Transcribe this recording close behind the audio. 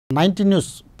90 news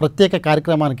ప్రత్యేక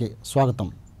కార్యక్రమానికి స్వాగతం.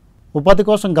 ఉపాధి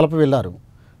కోసం గల్ఫ్ వెళ్లారు.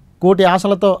 కోటి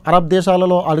ఆశలతో అరబ్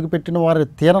దేశాలలో అడుగుపెట్టిన వారి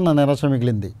తీరన నిరాశ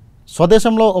మిగిలింది.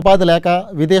 స్వదేశంలో ఉపాధి లేక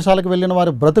విదేశాలకు వెళ్లిన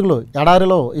వారి బ్రతుకులు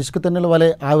ఎడారిలో ఇసుక తిన్నెల వలె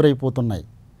ఆవిరైపోతున్నాయి.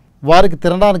 వారికి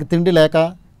తినడానికి తిండి లేక,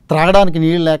 త్రాగడానికి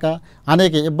నీళ్లు లేక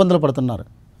అనేక ఇబ్బందులు పడుతున్నారు.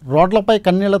 రోడ్లపై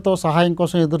కన్నీళ్లతో సహాయం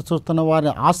కోసం ఎదురు చూస్తున్న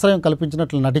వారిని ఆశ్రయం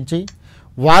కల్పించినట్లు నటించి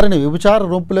వారిని వ్యభిచార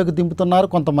రొంపులోకి దింపుతున్నారు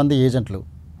కొంతమంది ఏజెంట్లు.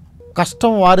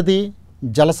 కష్టం వారిది,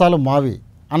 జలసాలు మావి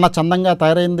అన్న చందంగా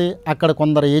తయారైంది అక్కడ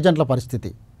కొందరు ఏజెంట్ల పరిస్థితి.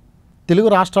 తెలుగు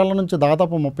రాష్ట్రాల నుంచి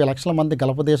దాదాపు 30 లక్షల మంది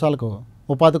గల్ఫ్ దేశాలకు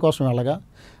ఉపాధి కోసం వెళ్ళగా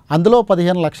అందులో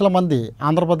 15 లక్షల మంది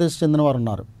ఆంధ్రప్రదేశ్ చెందినవారు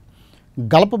ఉన్నారు.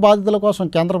 గల్ఫ్ బాధితుల కోసం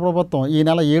కేంద్ర ప్రభుత్వం ఈ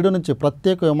నెల 7 నుంచి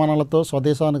ప్రత్యేక విమానాలతో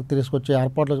స్వదేశానికి తీసుకొచ్చే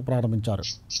ఏర్పాట్లు ప్రారంభించారు.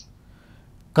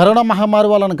 కరోనా మహమ్మారి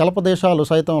వలన గల్ఫ్ దేశాలు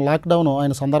సైతం లాక్డౌన్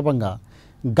అయిన సందర్భంగా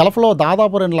గల్ఫ్లో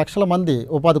దాదాపు 2 లక్షల మంది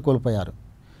ఉపాధి కోల్పోయారు.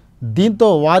 దీంతో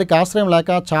వారికి ఆశ్రయం లేక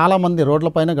చాలామంది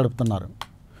రోడ్లపైన గడుపుతున్నారు.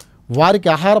 వారికి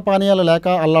ఆహార పానీయాలు లేక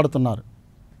అల్లాడుతున్నారు.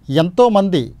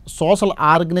 ఎంతోమంది సోషల్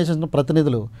ఆర్గనైజేషన్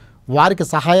ప్రతినిధులు వారికి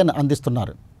సహాయాన్ని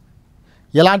అందిస్తున్నారు.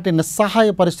 ఇలాంటి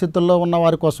నిస్సహాయ పరిస్థితుల్లో ఉన్న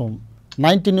వారి కోసం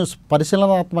 90 న్యూస్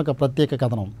పరిశీలనాత్మక ప్రత్యేక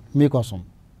కథనం మీకోసం.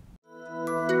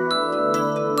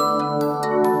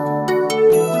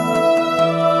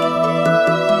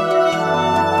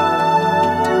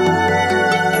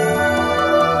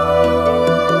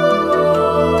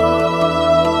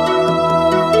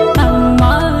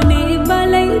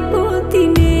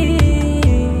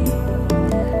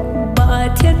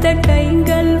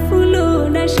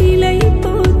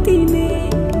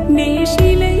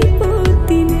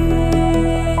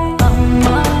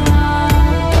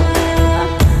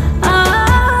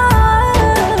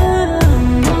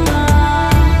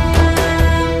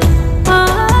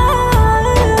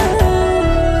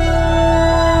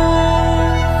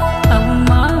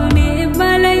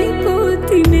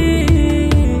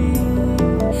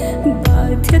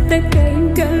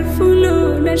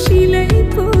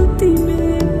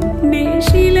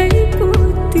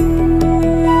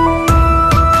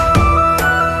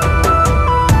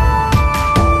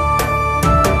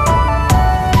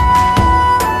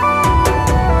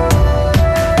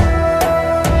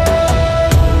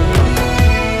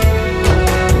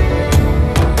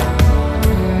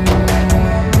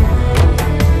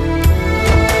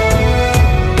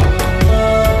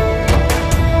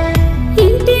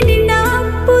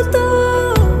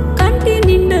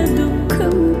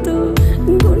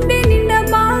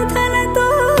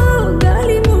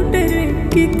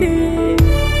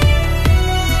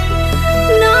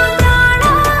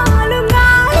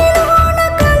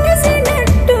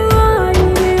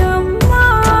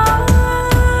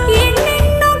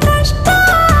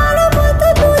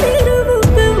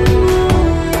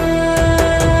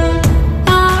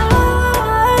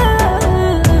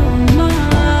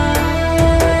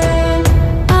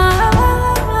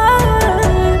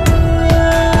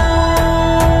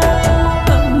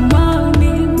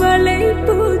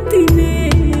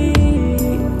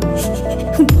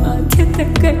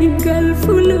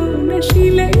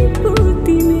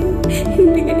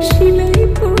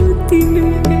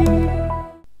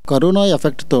 కరోనా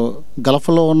ఎఫెక్ట్తో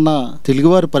గల్ఫ్లో ఉన్న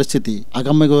తెలుగువారి పరిస్థితి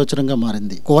అగమ్యగోచరంగా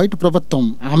మారింది. కువైట్ ప్రభుత్వం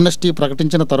ఆమ్నెస్టీ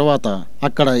ప్రకటించిన తర్వాత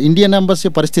అక్కడ ఇండియన్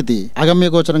ఎంబసీ పరిస్థితి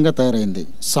అగమ్యగోచరంగా తయారైంది.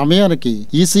 సమయానికి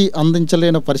ఈసీ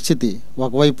అందించలేని పరిస్థితి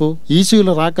ఒకవైపు,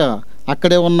 ఈసీలు రాక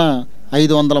అక్కడే ఉన్న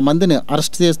 500 మందిని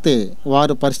అరెస్ట్ చేస్తే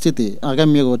వారి పరిస్థితి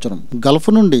అగమ్యగోచరం. గల్ఫ్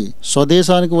నుండి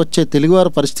స్వదేశానికి వచ్చే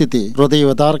తెలుగువారి పరిస్థితి హృదయ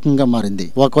విదారకంగా మారింది.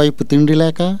 ఒకవైపు తిండి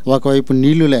లేక, ఒకవైపు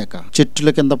నీళ్లు లేక,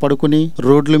 చెట్టుల కింద పడుకుని,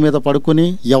 రోడ్ల మీద పడుకుని,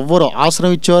 ఎవ్వరు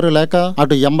ఆశ్రయం ఇచ్చేవారు లేక,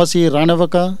 అటు ఎంబసీ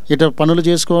రానివ్వక, ఇటు పనులు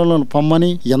చేసుకోవాలని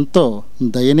పొమ్మని ఎంతో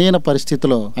దయనీయ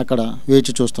పరిస్థితిలో అక్కడ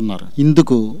వేచి చూస్తున్నారు.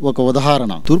 ఇందుకు ఒక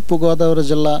ఉదాహరణ తూర్పుగోదావరి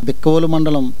జిల్లా బిక్కవోలు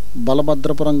మండలం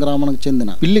బలభద్రపురం గ్రామానికి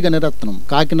చెందిన పిల్లి గణరత్నం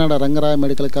కాకినాడ రంగరాయ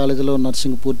మెడికల్ కాలేజీలో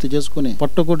నర్సింగ్ పూర్తి చేసుకుని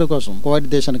పట్టుకూటి కోసం కువైట్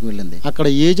దేశానికి వెళ్ళింది. అక్కడ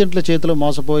ఏజెంట్ల చేతిలో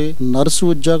మోసపోయి నర్సు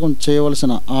ఉద్యోగం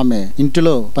చేయవలసిన ఆమె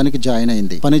ఇంటిలో పనికి జాయిన్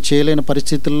అయింది. పని చేయలేని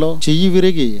పరిస్థితుల్లో చెయ్యి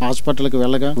విరిగి హాస్పిటల్కి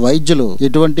వెళ్ళగా వైద్యులు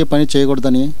ఎటువంటి పని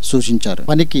చేయకూడదని సూచించారు.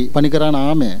 పనికిరాని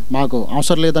ఆమె మాకు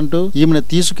అవసరం లేదంటూ ఈమెను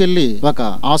తీసుకెళ్లి ఒక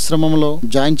ఆశ్రమంలో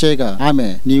జాయిన్ చేయగా ఆమె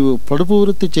నీవు పొడుపు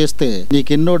వృత్తి చేస్తే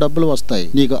నీకెన్నో డబ్బులు వస్తాయి,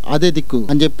 నీకు అదే దిక్కు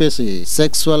అని చెప్పేసి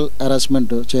సెక్సువల్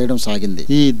హెరాస్మెంట్ చేయడం సాగింది.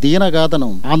 ఈ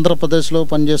దీనగాథను ఆంధ్రప్రదేశ్ లో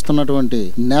పనిచేస్తున్న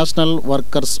నేషనల్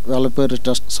వర్కర్స్ వెల్ఫేర్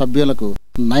ట్రస్ట్ సభ్యులకు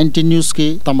 90 న్యూస్ కి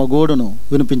తమ గోడును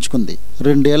వినిపించుకుంది.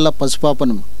 2 ఏళ్ల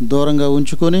పసిపాపను దూరంగా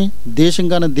ఉంచుకొని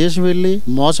దేశంగానే దేశం వెళ్లి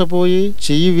మోసపోయి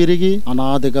చెయ్యి విరిగి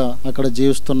అనాథగా అక్కడ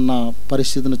జీవిస్తున్న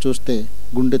పరిస్థితిని చూస్తే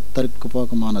గుండె తరుక్కుపోక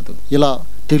మానదు. ఇలా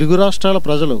తెలుగు రాష్ట్రాల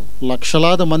ప్రజలు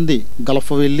లక్షలాది మంది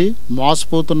గల్ఫ్ వెళ్లి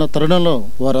మోసపోతున్న తరుణంలో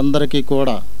వారందరికీ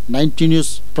కూడా 90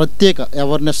 న్యూస్ ప్రత్యేక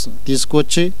అవేర్నెస్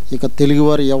తీసుకొచ్చి ఇక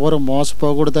తెలుగువారు ఎవరు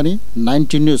మోసపోకూడదని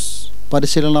 90 న్యూస్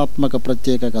పరిశీలనాత్మక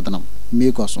ప్రత్యేక కథనం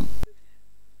మీకోసం.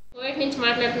 కోవిడ్ నుంచి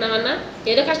మాట్లాడుతున్నామన్నా.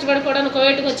 ఏదో కష్టపడుకోవడానికి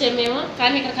కోవిడ్కి వచ్చాము మేము,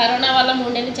 కానీ ఇక్కడ కరోనా వల్ల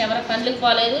 3 నెలల నుంచి ఎవరికి పనులకు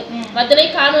పోలేదు. మధ్యలో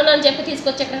కానూలు అని చెప్పి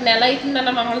తీసుకొచ్చి ఇక్కడ నెల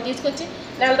అవుతుందన్న మమ్మల్ని తీసుకొచ్చి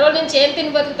 4 రోజుల నుంచి ఏం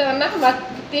తిని బతుకుతామన్నా. మాకు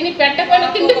తిని పెట్టకపోయినా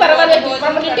తిండి పర్వాలేదు,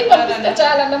 మమ్మల్ని ఇంటికి పంపిస్తే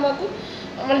చాలన్న. మాకు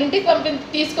మమ్మల్ని ఇంటికి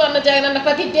తీసుకోన్న జగన్ అన్న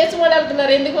ప్రతి దేశం వాళ్ళు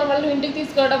వెళ్తున్నారు, ఎందుకు మమ్మల్ని ఇంటికి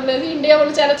తీసుకోవడం లేదు? ఇండియా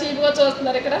వాళ్ళు చాలా చీపుగా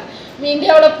చూస్తున్నారు. ఇక్కడ మీ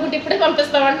ఇండియా వాళ్ళు ఒప్పుకుంటే ఇప్పుడే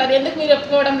పంపిస్తామంటారు, ఎందుకు మీరు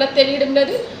ఒప్పుకోవడం లేదు తెలియడం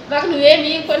లేదు. మాకు నువ్వేమి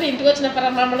ఇవ్వకొని ఇంటికి వచ్చిన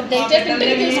మమ్మల్ని దయచేసి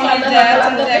ఇంటికి తీసుకోవాలి,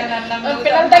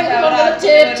 పిల్లల దగ్గర మమ్మల్ని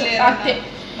చేర్చు అంతే.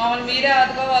 మమ్మల్ని మీరే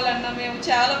ఆదుకోవాలన్నా. మేము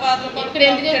చాలా బాధలు ఇక్కడ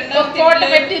ఎందుకు కోట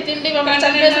పెట్టి తిండి మమ్మల్ని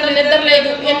చంపేసిన నిద్ర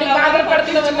లేదు, ఎన్ని బాధలు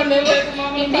పడుతున్నామన్నా మేము.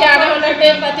 ఇండియా ఆడవాలంటే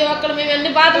ప్రతి ఒక్కరు మేము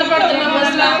ఎన్ని బాధలు పడుతున్నాము.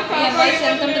 అసలు వయసు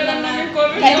ఎంత ఉంటుందన్నా?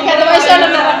 10 వయసు వాళ్ళు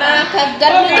ఉన్నారన్నా,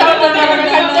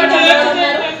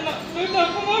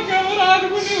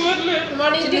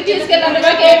 మన ఇంటికి తీసుకెళ్ళాలి.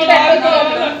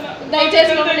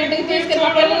 దయచేసి మమ్మల్ని ఇంటికి తీసుకెళ్ళి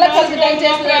మా పిల్లలకు కలిసి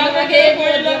దయచేసి.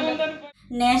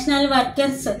 National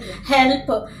workers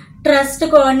help trust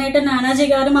coordinator Nanaji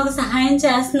గారు మాకు సహాయం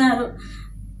చేస్తున్నారు.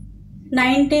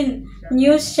 19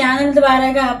 న్యూస్ ఛానల్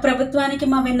ద్వారాగా ప్రభుత్వానికి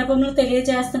మా విన్నపములు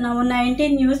తెలియజేస్తున్నాము.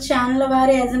 19 న్యూస్ ఛానల్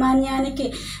వారి యాజమాన్యానికి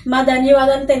మా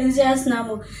ధన్యవాదాలు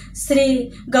తెలియజేస్తున్నాము. శ్రీ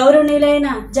గౌరవనీయులైన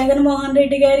జగన్మోహన్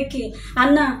రెడ్డి గారికి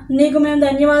అన్న నీకు మేము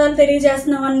ధన్యవాదాలు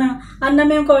తెలియజేస్తున్నాం అన్న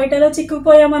మేము కోయిటలో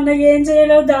చిక్కుపోయామన్నా, ఏం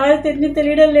చేయాలో దారి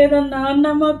తెలియడం లేదన్నా. అన్న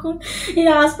మాకు ఈ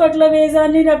హాస్పిటల్లో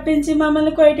వేసాన్ని రప్పించి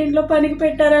మమ్మల్ని కోయిటింట్లో పనికి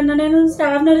పెట్టారన్న. నేను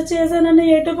స్టాఫ్ నర్స్ చేశానన్న,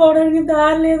 ఎటు పోవడానికి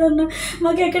దారి లేదన్నా,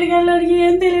 మాకు ఎక్కడికి వెళ్ళడానికి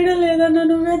ఏం తెలియడం లేదన్నా.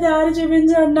 నువ్వే దారి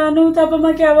చూపించన్నా, నువ్వు తప్ప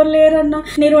మాకు ఎవరు లేరన్నా.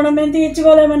 నీ రుణం మేము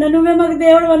తీర్చుకోలేమన్నా, నువ్వే మాకు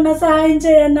దేవుడు అన్నా, సహాయం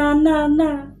చేయన్నా అన్న.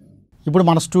 ఇప్పుడు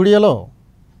మన స్టూడియోలో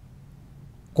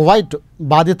కువైట్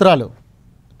బాధితురాలు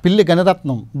పిల్లి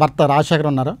గణరత్నం భర్త రాజశేఖర్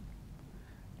ఉన్నారు.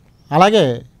 అలాగే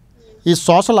ఈ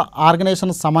సోషల్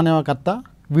ఆర్గనైజేషన్ సమన్వయకర్త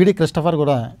వీడి క్రిస్టఫర్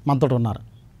కూడా మనతో ఉన్నారు.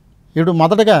 ఇప్పుడు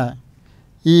మొదటగా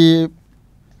ఈ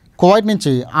కువైట్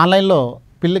నుంచి ఆన్లైన్లో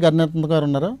పిల్లి గణరత్నం గారు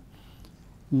ఉన్నారు.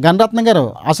 గణరత్నం గారు,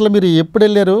 అసలు మీరు ఎప్పుడు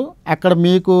వెళ్ళారు? అక్కడ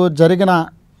మీకు జరిగిన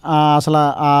అసలు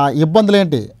ఇబ్బందులు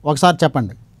ఏంటి ఒకసారి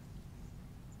చెప్పండి.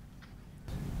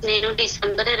 నేను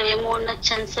డిసెంబర్ 23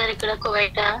 వచ్చాను సార్ ఇక్కడ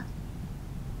కువైట్.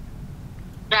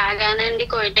 రాగానండి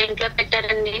కువైట్ ఇంట్లో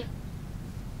పెట్టారండి.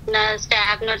 నా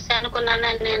స్టాఫ్ నర్స్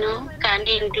అనుకున్నానండి నేను,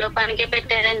 కానీ ఇంట్లో పనికే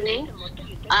పెట్టారండి.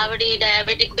 ఆవిడ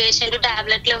డయాబెటిక్ పేషెంట్,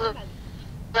 టాబ్లెట్లు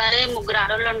వారే 3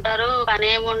 ఆడవాళ్ళు ఉంటారు, పని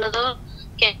ఏమి ఉండదు,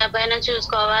 కింద పైన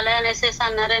చూసుకోవాలి అనేసి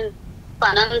అన్నారండి.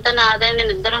 పని అంతా నాదండి,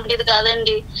 నిద్ర ఉండేది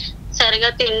కాదండి, సరిగా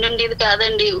తిండి ఉండేది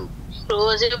కాదండి,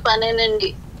 రోజు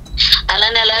పనేనండి. అలా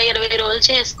నెల 20 రోజులు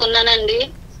చేసుకున్నానండి.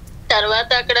 తర్వాత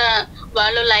అక్కడ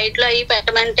వాళ్ళు లైట్లు అవి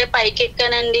పెట్టమంటే పైకి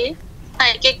ఎక్కానండి.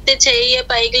 పైకి ఎక్కితే చెయ్యి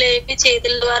పైకి లేపి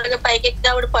చేతుల ద్వారా పైకి ఎక్కితే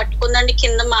ఆవిడ పట్టుకుందండి.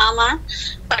 కింద మామ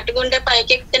పట్టుకుంటే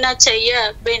పైకి ఎక్కితే నా చెయ్య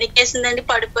బెణికేసిందండి,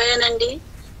 పడిపోయానండి.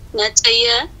 నా చెయ్య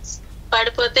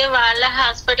పడిపోతే వాళ్ళ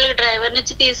హాస్పిటల్ డ్రైవర్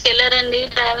నుంచి తీసుకెళ్లారండి.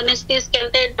 డ్రైవర్ నుంచి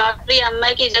తీసుకెళ్తే డాక్టర్ ఈ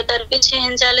అమ్మాయికి ఫిజియోథెరపీ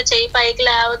చేయించాలి, చెయ్యి పైకి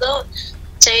లేవదు,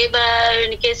 చెయ్యి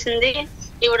వెణికేసింది,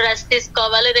 ఇప్పుడు రెస్ట్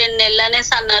తీసుకోవాలి 2 నెలలు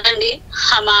అనేసి అన్నారండి.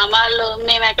 ఆ మామలు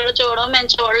మేము ఎక్కడ మేము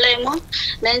చూడలేము,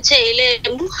 మేము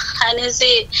చేయలేము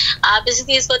అనేసి ఆఫీస్కి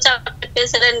తీసుకొచ్చి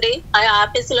పెట్టేశారండి. ఆ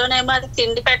ఆఫీస్ లోనేమో అది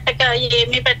తిండి పెట్టక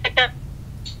ఏమీ పెట్టక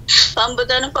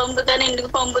పంపుతాను ఇంటికి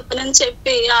పంపుతానని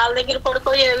చెప్పి వాళ్ళ దగ్గర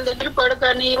పడుకో వీళ్ళ దగ్గర పడుకో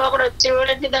అని ఒకడు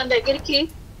వచ్చేవాడండి దాని దగ్గరికి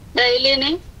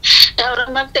డైలీని. ఎవరో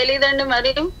మాకు తెలియదండి,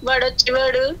 మరి వాడు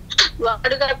వచ్చేవాడు.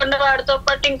 వాడు కాకుండా వాడితో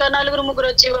పాటు ఇంకా 4-3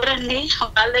 వచ్చేవారండి.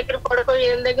 వాళ్ళ దగ్గర పడుకో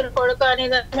వీళ్ళ దగ్గర పడుకో అని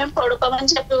మేము పడుకోమని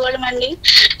చెప్పేవాళ్ళమండి.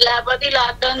 లేకపోతే ఈ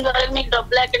లాక్డౌన్ ద్వారా మీకు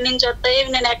డబ్బులు ఎక్కడి నుంచి వస్తాయి,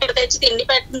 నేను ఎక్కడ తెచ్చి తిండి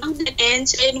పెట్టను, నేను ఏం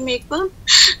చేయను మీకు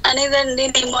అనేదండి.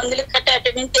 నీ మందులు కట్టి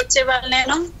అటు నుంచి తెచ్చేవాళ్ళు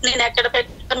నేను ఎక్కడ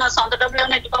పెట్టుకో, నా సొంత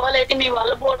డబ్బులు నెట్టుకోవాలంటే మీ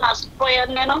వల్ల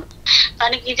నష్టపోయాను నేను.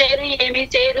 పనికి చేయరు, ఏమీ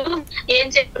చేయరు, ఏం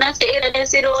చెప్పినా చేయరు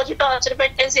అనేసి రోజు టార్చర్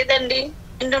పెట్టేసేదండి.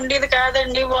 ఉండేది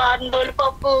కాదండి. 1 వారం రోజులు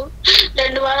పప్పు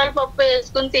 2 వారాల పప్పు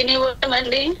వేసుకుని తిని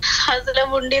ఉంటామండి. అసలు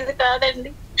ఉండేది కాదండి.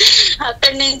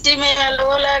 అక్కడి నుంచి మేము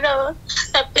ఎలాగోలాగా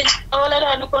తప్పించుకోవాలని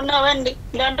అనుకున్నామండి.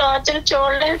 దాని టార్చర్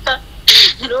చూడలేక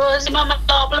రోజు మమ్మల్ని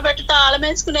లోపల పెట్టి తాళం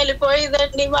వేసుకుని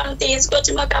వెళ్ళిపోయేదండి. వాళ్ళని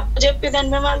తీసుకొచ్చి మాకు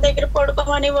అప్పచెప్పేదండి. మేము వాళ్ళ దగ్గర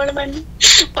పడుకోమని ఇవ్వడమండి.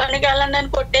 పనికి వెళ్ళండి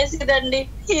అని కొట్టేసేదండి,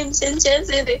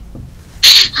 హింసించేసేది.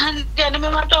 అందుకని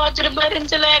మేము ఆ టార్చర్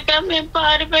భరించలేక మేము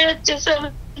పారిపోయి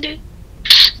వచ్చేసామండి.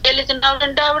 తెలిసిన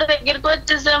ఆవిడంటే ఆవిడ దగ్గరికి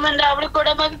వచ్చేసామండి. ఆవిడ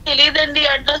కూడా మాకు తెలియదండి,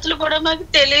 అడ్రస్లు కూడా మాకు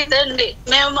తెలియదండి.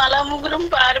 మేము అలా 3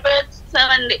 పారిపోయి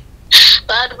వచ్చేసామండి.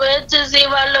 పారిపోయి వచ్చేసి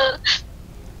వాళ్ళు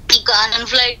కానన్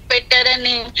ఫ్లైట్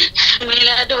పెట్టారని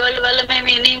మీలాంటి వాళ్ళ వల్ల మేము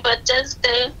విని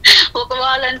వచ్చేస్తే ఒక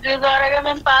వాలంటీర్ ద్వారా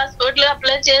మేము పాస్పోర్ట్లు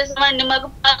అప్లై చేసామండి. మాకు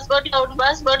పాస్పోర్ట్లు అవుట్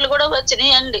పాస్పోర్ట్లు కూడా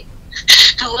వచ్చినాయండి.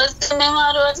 వస్తే మేము ఆ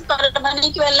రోజు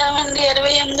పరమనీకి వెళ్ళామండి.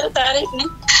 28వ తారీఖుని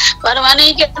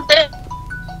పరమనీకి వెళ్తే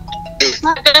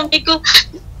అక్కడ మీకు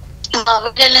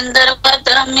వెళ్ళిన తర్వాత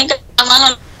మీకు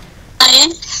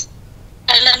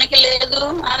వెళ్ళడానికి లేదు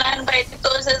అలా అని బయటకు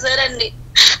తోసేసారండి.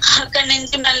 అక్కడి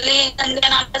నుంచి మళ్ళీ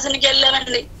ఇండియన్ అంబాసీకి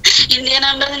వెళ్ళామండి. ఇండియన్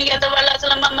అంబాసీకి వెళ్తే వాళ్ళు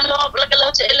అసలు మమ్మల్ని లోపలికి ఎలా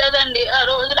చేయలేదండి. ఆ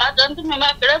రోజు రాత్రంతా మేము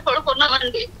అక్కడే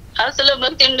పడుకున్నామండి. అసలు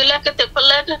మాకు తిండి లేక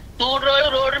తిప్పలేక 3 రోజులు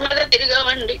రోడ్డు మీద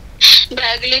తిరిగామండి.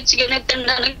 బ్యాగులు ఇచ్చుకుని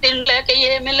తినడానికి తిండి లేక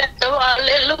ఏమీ లేక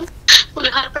వాళ్ళేళ్ళు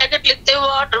పులిహార ప్యాకెట్లు ఇస్తే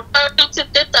వాటర్ బాటిల్స్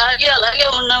ఇస్తే తాగి అలాగే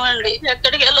ఉన్నామండి.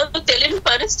 ఎక్కడికి వెళ్ళదో తెలియని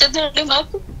పరిస్థితి అండి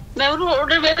మాకు. మేము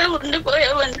రోడ్డు మీద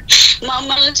ఉండిపోయామండి.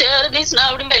 మమ్మల్ని చేరదీసిన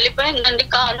ఆవిడ వెళ్ళిపోయిందండి.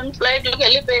 కానన్ ఫ్లైట్ లోకి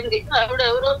వెళ్ళిపోయింది.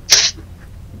 ఆవిడెవరో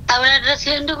ఆవిడ అడ్రస్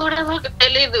ఏంటో కూడా మాకు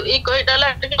తెలీదు. ఈ కోయిటాల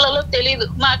అట్టకలలో తెలీదు.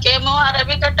 మాకేమో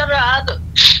అరబిక్ అట్ట రాదు,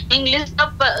 ఇంగ్లీష్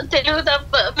తప్ప, తెలుగు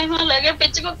తప్ప. మేము అలాగే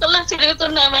పిచ్చి కుక్కల్లా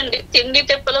తిరుగుతున్నామండి. తిండి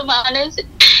తిప్పలు మానేసి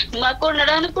మాకు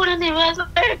ఉండడానికి కూడా నివాసం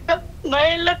లేక మా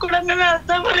ఇళ్ళకు కూడా మేము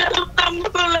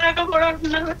అమ్ముకోలేక కూడా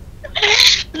ఉంటున్నాము.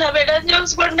 నా బిడ్డను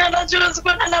చూసుకున్నా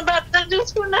నా భర్తను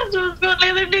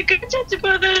చూసుకోలేదండి. ఇక్కడ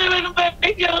చచ్చిపోతాను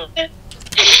బయటకి.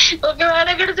 ఒకవేళ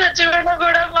ఇక్కడ చచ్చిపోయినా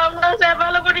కూడా మమ్మల్ని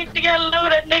శవాలు కూడా ఇంటికి వెళ్ళినాం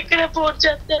రండి ఇక్కడ పూర్తి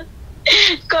చేస్తారు.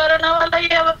 కరోనా వల్ల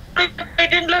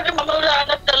ఇంట్లోకి మమ్మల్ని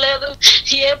రానక్కర్లేదు,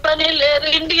 ఏ పని లేదు,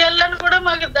 ఇంటికి వెళ్ళని కూడా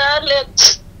మాకు దారి లేదు.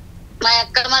 మా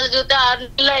అక్కడ మళ్ళీ చూస్తే 6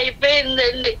 నెలలు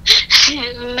అయిపోయిందండి.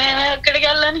 మేము ఎక్కడికి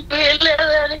వెళ్ళడానికి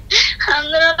వీల్లేదని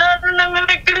అందరూ మేము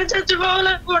ఎక్కడ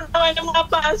చచ్చిపోవాలనుకుంటామండి. మా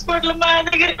పాస్పోర్ట్లు మా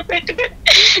దగ్గర పెట్టుకుని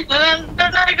మేము ఎంత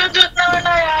నరకం చూస్తున్నామండి.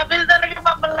 ఆ ఆఫీస్ దగ్గర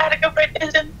మమ్మల్ని నరకం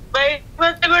పెట్టేసింది. బయట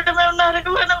వచ్చి కూడా మేము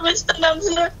నరకం అనిపిస్తున్నాం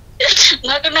సార్.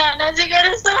 మాకు నానాజీ గారు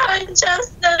సహాయం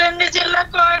చేస్తారండి. జిల్లా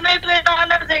కోఆర్డినేటర్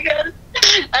నానాజీ గారు,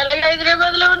 అలాగే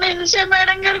హైదరాబాద్ లో ఉన్న ఇన్షా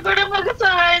మేడం గారు కూడా మాకు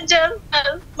సహాయం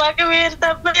చేస్తారు. మాకు వీరు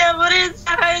తప్ప ఎవరు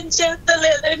సహాయం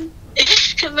చేస్తలేదండి.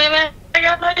 మేము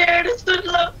ఎంతగానో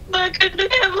ఏడుస్తున్నాం. మాకంటూ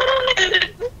ఎవరు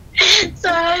లేరండి,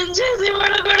 సహాయం చేసి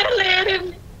వాళ్ళు కూడా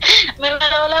లేరండి. మేము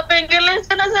ఎవరో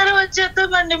పెంకలేసినా సరే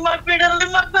వచ్చేస్తామండి. మా పిల్లల్ని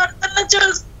మా భర్తను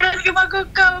చూసుకోవడానికి మాకు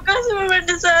ఒక్క అవకాశం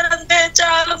ఇవ్వండి సార్. అంతే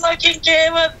చాలు, మాకు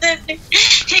ఇంకేం వద్దండి.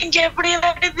 ఇంకెప్పుడు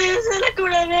ఇలాంటి దేశాలకు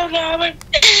కూడా మేము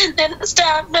రావండి. నేను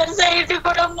స్టాఫ్ నర్స్ అయితే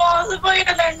కూడా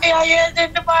మోసపోయానండి ఆ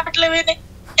ఏజెంట్ మాటలు విని.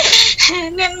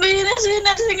 నేను బీఎస్సీ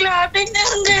నర్సింగ్ లో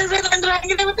అప్లికేషన్ చేశానండి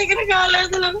రంగనాథ్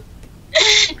కాలేజీలో.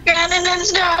 కానీ నేను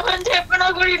స్టాఫ్ అని చెప్పినా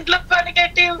కూడా ఇంట్లో పని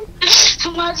కట్టి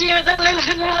మా జీవితంలో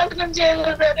నాశనం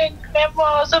చేసేసారండి. మేము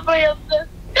మోసపోయాం సార్.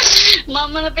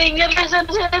 మమ్మల్ని ఫింగర్ లెసన్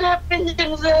సరే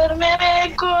రప్పించండి సార్. మేమే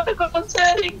కోరుకోం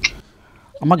సార్.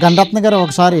 అమ్మ గంటరత్న గారు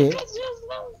ఒకసారి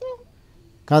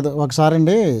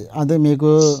అండి, అదే మీకు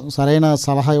సరైన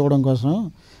సలహా ఇవ్వడం కోసం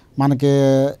మనకి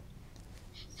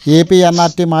ఏపీ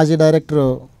ఎన్ఆర్టీ మాజీ డైరెక్టర్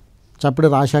చప్పిడి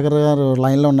రాజశేఖర్ గారు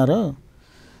లైన్లో ఉన్నారు.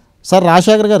 సార్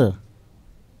రాజశేఖర్ గారు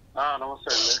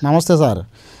నమస్తే సార్.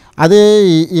 అదే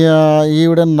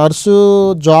ఈవిడ నర్సు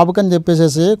జాబ్కి అని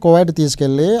చెప్పేసి కువైట్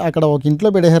తీసుకెళ్ళి అక్కడ ఒక ఇంట్లో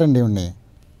పెట్టేశారండి ఈవిడ్ని.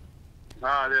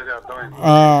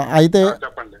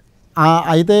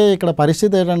 అయితే ఇక్కడ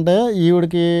పరిస్థితి ఏంటంటే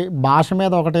ఈవిడికి భాష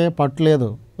మీద ఒకటే పట్టు లేదు.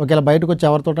 ఒకవేళ బయటకు వచ్చి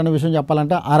ఎవరితో విషయం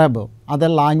చెప్పాలంటే అరబ్, అదే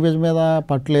లాంగ్వేజ్ మీద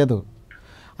పట్టు లేదు.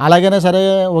 అలాగనే సరే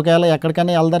ఒకవేళ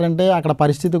ఎక్కడికైనా వెళ్తారంటే అక్కడ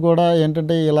పరిస్థితి కూడా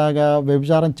ఏంటంటే ఇలాగ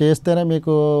వ్యభిచారం చేస్తేనే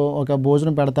మీకు ఒక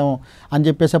భోజనం పెడతాం అని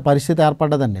చెప్పేసి పరిస్థితి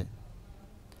ఏర్పడ్డదండి.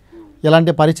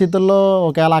 ఇలాంటి పరిస్థితుల్లో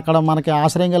ఒకవేళ అక్కడ మనకి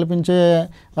ఆశ్రయం కల్పించే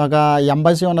ఒక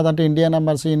ఎంబసీ ఉన్నదంటే ఇండియన్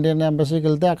ఎంబసీకి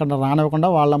వెళ్తే అక్కడ రానివ్వకుండా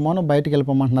వాళ్ళమ్మను బయటికి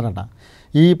వెళ్ళిపోమంటున్నారట.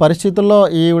 ఈ పరిస్థితుల్లో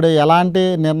ఈవిడ ఎలాంటి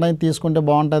నిర్ణయం తీసుకుంటే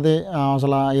బాగుంటుంది,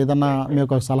 అసలు ఏదన్నా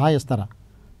మీకు ఒక సలహా ఇస్తారా?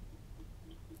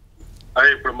 అదే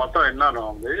ఇప్పుడు మొత్తం విన్నాను.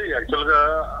 ఉంది యాక్చువల్గా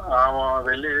ఆమె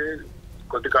వెళ్ళి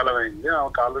కొద్ది కాలం అయింది.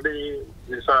 ఆమెకు ఆల్రెడీ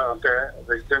వీసా అంటే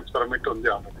రెసిడెన్స్ పర్మిట్ ఉంది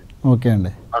ఆల్రెడీ. ఓకే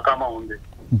అండి, అకామా ఉంది.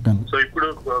 సో ఇప్పుడు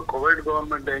కువైట్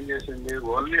గవర్నమెంట్ ఏం చేసింది,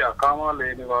 ఓన్లీ అకామా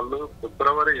లేని వాళ్ళు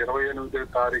ఫిబ్రవరి 28వ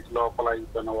తారీఖు లోపల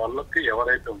అయిపోయిన వాళ్ళకి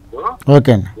ఎవరైతే ఉందో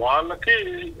వాళ్ళకి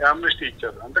ఆమ్నెస్టీ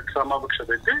ఇచ్చారు. అంటే క్షమాభిక్ష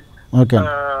పెట్టి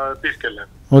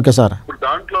తీసుకెళ్లారు. Okay sir. ఇప్పుడు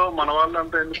దాంట్లో మన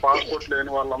వాళ్ళంతా పాస్పోర్ట్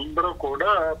లేని వాళ్ళందరూ కూడా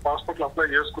పాస్పోర్ట్లు అప్లై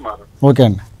చేసుకున్నారు. ఓకే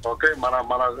అండి. ఓకే, మన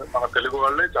మన మన తెలుగు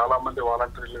వాళ్ళే చాలా మంది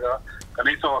వాలంటీర్లుగా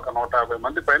కనీసం ఒక 150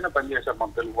 మంది పైన పనిచేశారు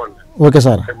మన తెలుగు వాళ్ళే. Okay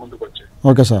sir. ముందుకు వచ్చి.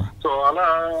 Okay sir. సో అలా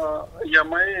ఈ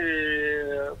అమ్మాయి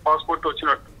పాస్పోర్ట్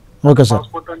వచ్చినట్టు. Okay sir.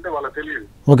 పాస్పోర్ట్ అంటే వాళ్ళకి తెలియదు.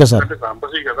 Okay sir. అంటే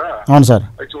ఎంబసీ కదా. అవును సార్.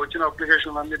 వచ్చిన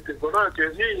అప్లికేషన్ అన్నిటికీ కూడా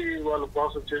చేసి వాళ్ళు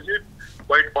ప్రాసెస్ చేసి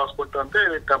వైట్ పాస్పోర్ట్ అంటే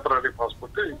టెంపరీ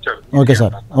పాస్పోర్ట్ ఇచ్చారు. Okay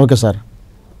sir. Okay sir.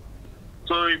 So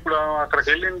so ఇప్పుడు అక్కడికి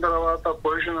వెళ్ళిన తర్వాత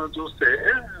పొజిషన్ చూస్తే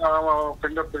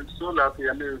ఫింగర్ ప్రింట్స్ లేకపోతే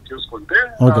ఇవన్నీ చూసుకుంటే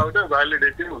ఆవిడ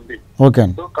వ్యాలిడిటీ ఉంది.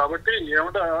 సో కాబట్టి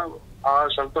ఏమిటా ఆ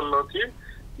షెల్టర్ లోకి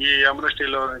ఈ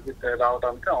అమ్నెస్టీలో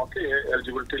రావడానికి ఆమెకి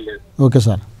ఎలిజిబిలిటీ లేదు. Okay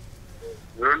sir.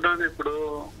 రెండోది ఇప్పుడు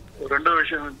రెండో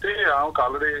విషయం అంటే ఆమెకు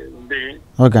ఆల్రెడీ ఉంది,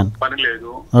 పని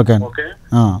లేదు. ఓకే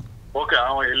ఓకే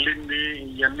ఆమె వెళ్ళింది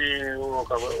ఇవన్నీ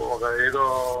ఒక ఏదో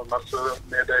నర్సు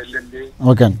మీద వెళ్ళింది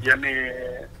ఇవన్నీ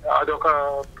అది ఒక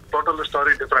టోటల్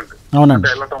స్టోరీ డిఫరెంట్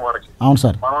అంటే వెళ్ళటం వరకు.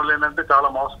 మన వాళ్ళు ఏంటంటే చాలా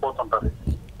మోసపోతుంటారు.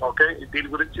 ఓకే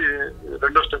దీని గురించి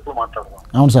రెండో స్టెప్ లో మాట్లాడదాం.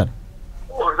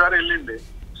 ఒకసారి వెళ్ళింది,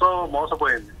 సో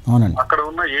మోసపోయింది. అక్కడ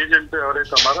ఉన్న ఏజెంట్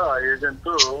ఎవరైతే ఉన్నారో ఆ ఏజెంట్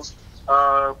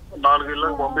 4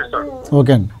 ఇళ్ళకి పంపిస్తాడు.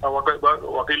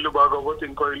 ఒక ఇల్లు బాగోపోతే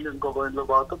ఇంకో ఇల్లు, ఇంకొక ఇల్లు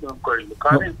బాగోతే ఇంకో ఇల్లు.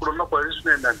 కానీ ఇప్పుడున్న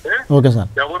పొజిషన్ ఏంటంటే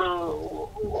ఎవరు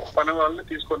పని వాళ్ళని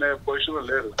తీసుకునే పొజిషన్ లో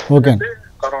లేరు.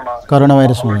 కరోనా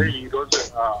వైరస్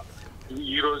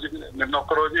ఈ రోజు నిన్న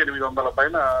ఒక్క రోజు 800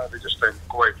 పైన రిజిస్టర్ అయింది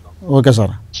కువైట్ లో.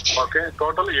 ఓకే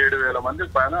టోటల్ 7,000 మంది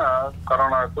పైన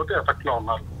కరోనా తోటి ఎఫెక్ట్ లో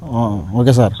ఉన్నారు.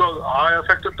 సో ఆ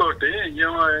ఎఫెక్ట్ తోటి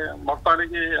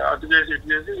మొత్తానికి అటు చేసి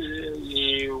ఇటు చేసి ఈ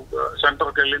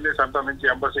సెంటర్ కి వెళ్ళింది, సెంటర్ నుంచి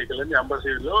ఎంబసీకి వెళ్ళింది.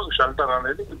 ఎంబసీలో షెల్టర్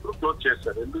అనేది ఇప్పుడు క్లోజ్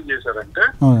చేశారు. ఎందుకు చేశారంటే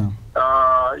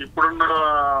ఇప్పుడున్న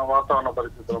వాతావరణ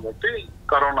పరిస్థితులను బట్టి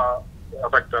కరోనా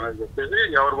ఎఫెక్ట్ అనేది చెప్పేసి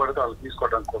ఎవరు పడితే వాళ్ళు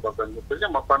తీసుకోవడానికి కుదరదని చెప్పేసి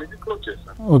మొత్తానికి క్లోజ్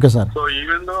చేశారు. సో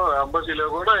ఈవెన్ దో ఎంబసీలో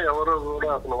కూడా ఎవరు కూడా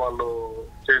అసలు వాళ్ళు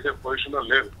చేసే పొజిషన్ లో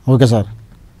లేదు.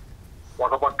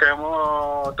 ఒక పక్క ఏమో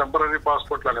టెంపరీ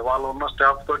పాస్పోర్ట్లు అని వాళ్ళు ఉన్న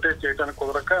స్టాఫ్ తోటే చేయడానికి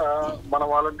కుదరక మన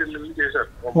వాలంటీర్లు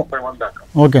చేశారు 30 మంది దాకా.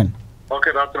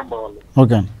 ఓకే రాత్రింబవళ్ళు.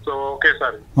 సో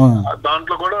ఒకేసారి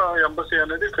దాంట్లో కూడా ఎంబసీ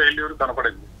అనేది ఫెయిల్యూర్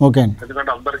కనపడింది.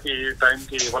 ఎందుకంటే అందరికి టైం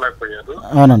కి ఇవ్వలేకపోయారు.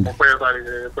 30వ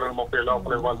తారీఖు ఏప్రిల్ 30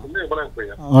 లోపల ఇవ్వాల్సింది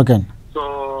ఇవ్వలేకపోయారు. సో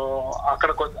అక్కడ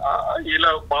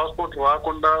ఇలా పాస్పోర్ట్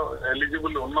రాకుండా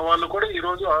ఎలిజిబుల్ ఉన్న వాళ్ళు కూడా ఈ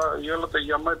రోజు వీళ్ళతో ఈ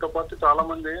అమ్మాయితో పాటు చాలా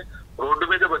మంది రోడ్డు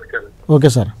మీదే బతికారు.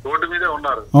 రోడ్డు మీదే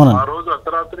ఉన్నారు. ఆ రోజు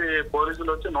అర్ధరాత్రి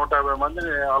పోలీసులు వచ్చి 150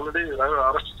 మందిని ఆల్రెడీ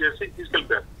అరెస్ట్ చేసి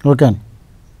తీసుకెళ్లిపోయారు.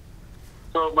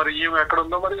 సో మరి ఈమె ఎక్కడ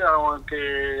ఉందో మరి ఆమెకి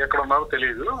ఎక్కడ ఉన్నారో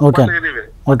తెలియదు. ఎనీవే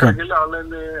అక్కడికి వెళ్ళి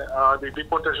వాళ్ళని అది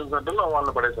డిపోర్టేషన్ సెంటర్ లో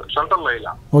వాళ్ళని పడేశారు. షెల్టర్ లో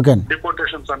ఇలా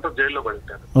డిపోర్టేషన్ సెంటర్ జైల్లో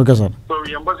పడేశారు. సో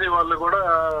ఎంబసీ వాళ్ళు కూడా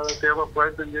తీవ్ర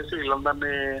ప్రయత్నం చేసి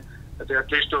వీళ్ళందరినీ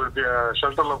అట్లీస్ట్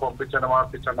షెల్టర్ లో పంపించండి,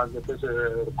 మార్పించండి అని చెప్పేసి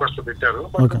రిక్వెస్ట్ పెట్టారు.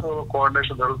 బట్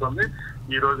కోఆర్డినేషన్ జరుగుతుంది.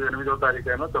 ఈ రోజు 8వ తారీఖు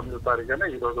అయినా 9వ తారీఖు అయినా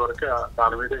ఈ రోజు వరకు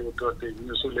దాని మీద ఎటువంటి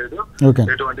న్యూస్ లేదు,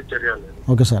 ఎటువంటి చర్య లేదు.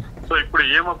 సో ఇప్పుడు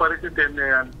ఏమో పరిస్థితి ఏంటి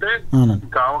అంటే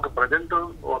ఇంకా ఆమెకు ప్రజెంట్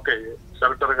ఓకే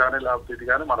షెల్టర్ గానీ లేకపోతే ఇది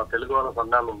గానీ మన తెలుగు వాళ్ళ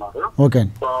సంఘాలు ఉన్నారు.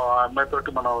 సో ఆ అమ్మాయి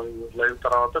తోటి మనం లైవ్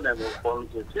తర్వాత నేను ఫోన్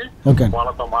చేసి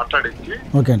వాళ్ళతో మాట్లాడించి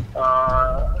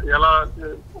ఎలా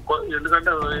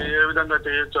ఎందుకంటే ఏ విధంగా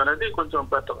చేయొచ్చు అనేది కొంచెం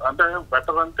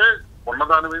బెటర్ అంటే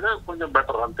ఉన్నదాని మీద కొంచెం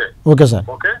బెటర్ అంతే. Okay sir.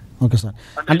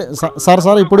 అంటే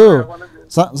సార్ ఇప్పుడు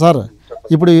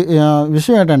ఇప్పుడు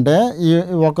విషయం ఏంటంటే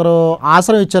ఒకరు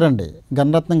ఆశ్రయం ఇచ్చారండి,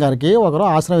 గణరత్నం గారికి ఒకరు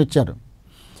ఆశ్రయం ఇచ్చారు.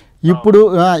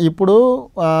 ఇప్పుడు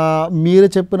మీరు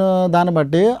చెప్పిన దాన్ని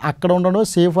బట్టి అక్కడ ఉండడం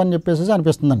సేఫ్ అని చెప్పేసి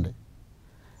అనిపిస్తుందండి.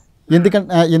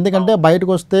 ఎందుకంటే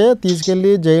బయటకు వస్తే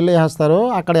తీసుకెళ్ళి జైల్లో వేస్తారు,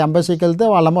 అక్కడ ఎంబసీకి వెళ్తే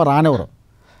వాళ్ళేమో రానివ్వరు.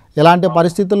 ఇలాంటి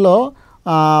పరిస్థితుల్లో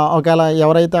ఒకవేళ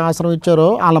ఎవరైతే ఆశ్రమం ఇచ్చారో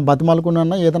వాళ్ళని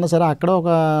బతిమాలుకున్నా ఏదైనా సరే అక్కడ ఒక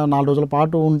 4 రోజుల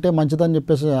పాటు ఉంటే మంచిదని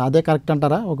చెప్పేసి అదే కరెక్ట్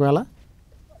అంటారా? ఒకవేళ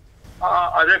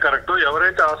అదే కరెక్ట్.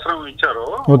 ఎవరైతే ఆశ్రమం ఇచ్చారో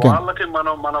వాళ్ళకి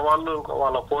మన వాళ్ళు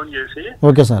వాళ్ళ ఫోన్ చేసి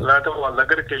లేకపోతే వాళ్ళ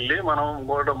దగ్గరికి వెళ్ళి మనం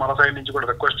కూడా మన సైడ్ నుంచి కూడా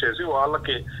రిక్వెస్ట్ చేసి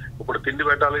వాళ్ళకి ఇప్పుడు తిండి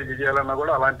పెట్టాలి ఇది చేయాలన్నా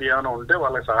కూడా అలాంటి ఏమైనా ఉంటే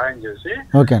వాళ్ళకి సహాయం చేసి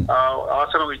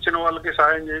ఆశ్రమం ఇచ్చిన వాళ్ళకి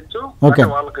సహాయం చేయొచ్చు.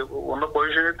 వాళ్ళకి ఉన్న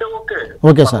పొజిషన్ అయితే ఓకే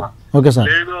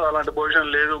లేదు అలాంటి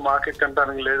పొజిషన్ లేదు మాకు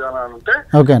తినడానికి లేదు అని అంటే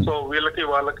సో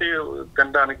వాళ్ళకి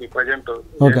తినడానికి ప్రజెంట్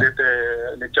ఏదైతే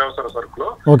నిత్యావసర సరుకులు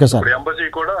ఇప్పుడు ఎంబసీ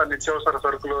కూడా నిత్యావసర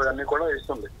సరుకులు అన్ని కూడా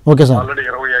ఇస్తుంది. ఆల్రెడీ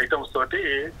 20 ఐటమ్స్ తోటి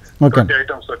 20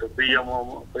 ఐటమ్స్ తోటి బియ్యము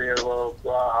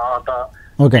ఆట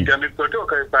వీటన్నిటితోటి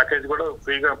ఒక ప్యాకేజ్ కూడా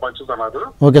ఫ్రీగా పంచుతున్నారు.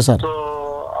 సో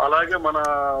అలాగే మన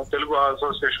తెలుగు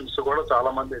అసోసియేషన్స్ కూడా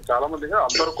చాలా మందిగా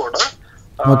అందరూ కూడా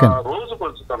రోజు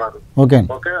పంచుతున్నారు.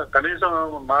 ఓకే కనీసం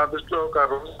నా దృష్టిలో ఒక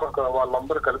రోజు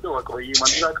వాళ్ళందరూ కలిపి ఒక 1000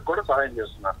 మంది దాకా కూడా సహాయం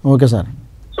చేస్తున్నారు.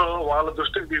 సో వాళ్ళ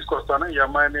దృష్టికి తీసుకొస్తాను ఈ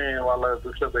అమ్మాయిని వాళ్ళ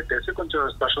దృష్టిలో పెట్టేసి కొంచెం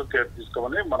స్పెషల్ కేర్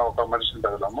తీసుకోమని మనం ఒక మనిషిని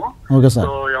పెడదాము.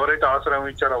 సో ఎవరైతే ఆశ్రయం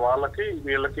ఇచ్చారో వాళ్ళకి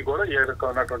వీళ్ళకి కూడా ఏ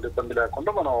రకమైనటువంటి ఇబ్బంది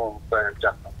లేకుండా మనం ప్రయత్నం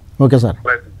చేస్తాం.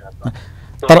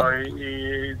 సో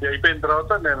ఇది అయిపోయిన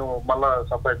తర్వాత నేను మళ్ళా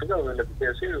సపరేట్ గా వీళ్ళకి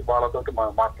చేసి వాళ్ళతో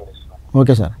మాట్లాడిస్తాను.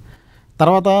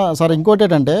 తర్వాత సార్ ఇంకోటి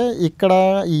ఏంటంటే ఇక్కడ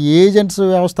ఈ ఏజెంట్స్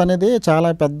వ్యవస్థ అనేది చాలా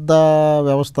పెద్ద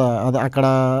వ్యవస్థ. అది అక్కడ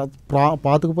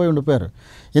పాతుకుపోయి ఉండిపోయారు.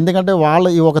 ఎందుకంటే వాళ్ళు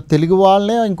ఈ ఒక తెలుగు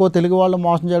వాళ్ళనే ఇంకో తెలుగు వాళ్ళు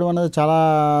మోసం చేయడం అనేది చాలా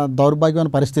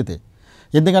దౌర్భాగ్యమైన పరిస్థితి.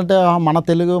 ఎందుకంటే మన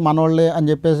తెలుగు మనోళ్ళే అని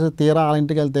చెప్పేసి తీరా వాళ్ళ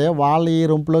ఇంటికి వెళ్తే వాళ్ళు ఈ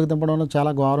రొంపులోకి దింపడం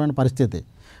చాలా ఘోరమైన పరిస్థితి.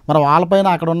 మరి వాళ్ళపైన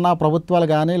అక్కడ ఉన్న ప్రభుత్వాలు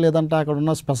కానీ లేదంటే అక్కడ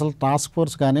ఉన్న స్పెషల్ టాస్క్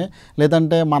ఫోర్స్ కానీ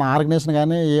లేదంటే మన ఆర్గనైజేషన్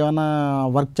కానీ ఏమైనా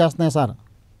వర్క్ చేస్తున్నాయి సార్?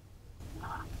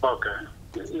 ఓకే,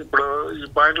 ఇప్పుడు ఈ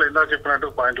పాయింట్లో ఇందాక చెప్పినట్టు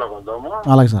పాయింట్లోకి వద్దాము.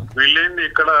 అలాగే సార్. వీళ్ళేంది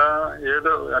ఇక్కడ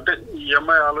ఏదో అంటే ఈ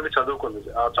అమ్మాయి ఆల్రెడీ చదువుకుంది,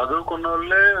 ఆ చదువుకున్న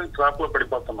వాళ్ళే ట్రాప్ లో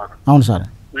పడిపోతున్నారు. అవును సార్.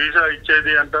 వీసా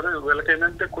ఇచ్చేది అంటారు.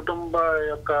 వీళ్ళకేంటంటే కుటుంబ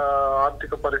యొక్క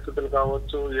ఆర్థిక పరిస్థితులు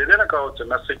కావచ్చు, ఏదైనా కావచ్చు,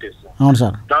 నెసెసిటీస్. అవును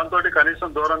సార్. దాంతో కనీసం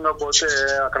దూరంగా పోతే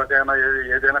అక్కడికైనా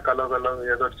ఏదైనా కలవగల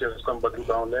ఏదో చేసుకొని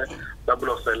బతుకుతాంలే,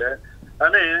 డబ్బులు వస్తాయిలే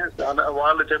అని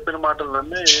వాళ్ళు చెప్పిన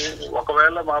మాటలన్నీ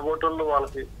ఒకవేళ మా ఓటర్లు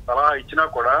వాళ్ళకి సలహా ఇచ్చినా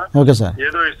కూడా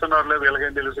ఏదో ఇస్తున్నారులే,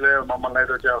 వీళ్ళకేం తెలుసులే, మమ్మల్ని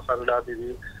ఏదో చేస్తారు అది ఇది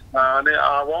అని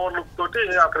ఆ ఓవర్లుక్ తోటి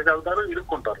అక్కడికి వెళ్తారు,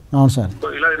 ఇరుక్కుంటారు. సో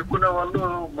ఇలా ఇరుక్కునే వాళ్ళు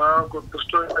మాకు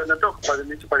దృష్టిలో ఏంటంటే ఒక 10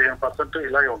 నుంచి 15%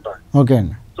 ఇలాగే ఉంటారు.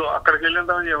 సో అక్కడికి వెళ్ళిన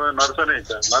నర్సు అనే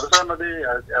ఇచ్చారు. నర్సు అన్నది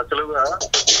యాక్చువల్గా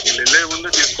వీళ్ళు వెళ్ళే ముందే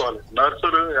తీసుకోవాలి.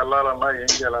 నర్సులు వెళ్ళాలన్నా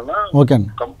ఏం చేయాలన్నా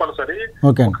కంపల్సరీ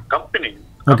కంపెనీ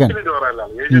ద్వారా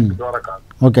వెళ్ళాలి, ఏజెంట్ ద్వారా కాదు.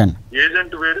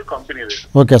 ఏజెంట్ వేరు, కంపెనీ వేరు.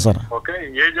 ఓకే,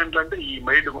 ఏజెంట్ అంటే ఈ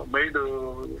మెయిడ్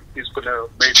తీసుకునే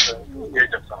మెయిడ్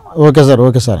ఏజెంట్స్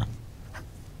అన్నమాట.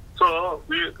 సో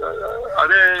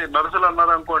అదే నర్సులు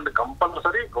అన్నారు అనుకోండి,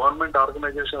 కంపల్సరీ గవర్నమెంట్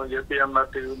ఆర్గనైజేషన్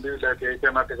ఏపీఎన్ఆర్టీ ఉంది, లేక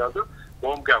ఏపీఎన్ఆర్టీ కాదు,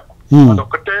 హోమ్ క్యాప్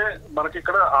అదొక్కటే మనకి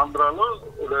ఇక్కడ ఆంధ్రాలో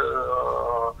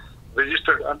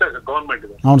రిజిస్టర్డ్ అంటే గవర్నమెంట్,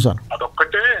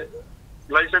 అదొక్కటే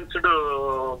లైసెన్స్డ్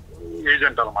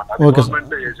ఏజెంట్ అనమాట,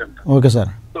 గవర్నమెంట్ ఏజెంట్.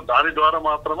 సో దాని ద్వారా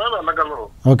మాత్రమే వెళ్ళగలరు.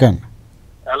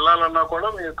 వెళ్ళాలన్నా కూడా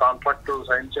మీరు కాంట్రాక్ట్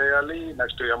సైన్ చేయాలి,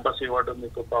 నెక్స్ట్ ఎంబసీ వాడు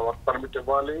మీకు వర్క్ పర్మిట్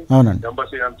ఇవ్వాలి,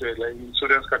 ఎంబసీ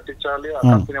ఇన్సూరెన్స్ కట్టించాలి, ఆ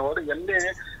కంపెనీ వాడు, ఇవన్నీ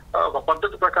ఒక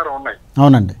పద్ధతి ప్రకారం ఉన్నాయి.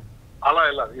 అవునండి. అలా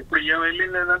వెళ్ళాలి. ఇప్పుడు ఏం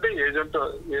వెళ్ళింది ఏంటంటే ఏజెంట్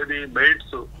ఏది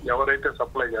మెయిడ్స్ ఎవరైతే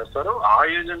సప్లై చేస్తారో ఆ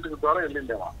ఏజెంట్ ద్వారా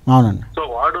వెళ్ళిందేమో. సో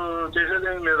వాడు చేసేది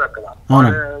ఏం లేదు అక్కడ,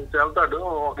 వెళ్తాడు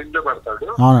ఒక ఇంట్లో పెడతాడు,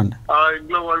 ఆ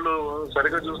ఇంట్లో వాళ్ళు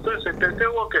సరిగా చూస్తే సెట్ అయితే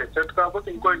ఓకే, సెట్ కాకపోతే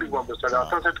ఇంకో ఇంటికి పంపిస్తాడు,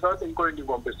 అక్కడ సెట్ కాకపోతే ఇంకో ఇంటికి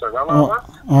పంపిస్తాడు. అలాగా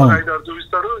 5-6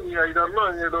 చూపిస్తారు. ఈ 5-6లో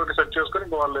ఏదో ఒకటి సెట్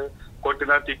చేసుకుని వాళ్ళు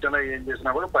కొట్టినా తిట్టినా ఏం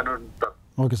చేసినా కూడా పని ఉంటారు.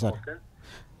 Okay sir.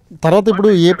 తర్వాత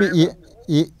ఇప్పుడు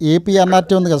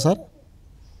ఏపీఎన్ఆర్టీ ఉంది కదా సార్,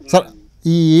 సార్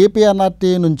ఈ ఏపీఎన్ఆర్టీ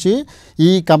నుంచి ఈ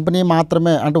కంపెనీ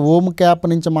మాత్రమే అంటే హోమ్ క్యాప్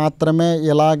నుంచి మాత్రమే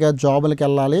ఇలాగ జాబులకు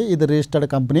వెళ్ళాలి, ఇది రిజిస్టర్డ్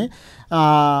కంపెనీ.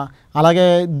 అలాగే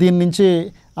దీని నుంచి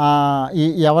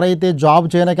ఎవరైతే జాబ్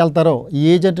చేయడానికి వెళ్తారో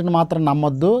ఏజెంట్ని మాత్రం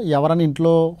నమ్మొద్దు, ఎవరైనా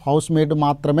ఇంట్లో హౌస్ మేడ్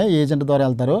మాత్రమే ఏజెంట్ ద్వారా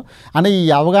వెళ్తారు అని ఈ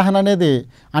అవగాహన అనేది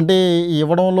అంటే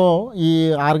ఇవ్వడంలో ఈ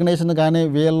ఆర్గనైజేషన్ కానీ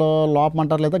వీళ్ళు లోపం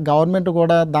అంటారు, లేదా గవర్నమెంట్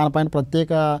కూడా దానిపైన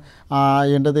ప్రత్యేక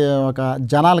ఏంటది ఒక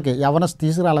జనాలకి అవేర్నెస్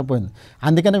తీసుకురాలేకపోయింది.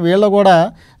 అందుకని వీళ్ళు కూడా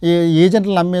ఈ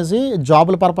ఏజెంట్లు నమ్మేసి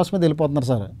జాబుల పర్పస్ మీద వెళ్ళిపోతున్నారు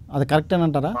సార్. అది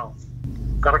కరెక్టేనంటారా?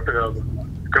 కరెక్ట్ కాదు.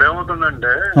 ఇక్కడ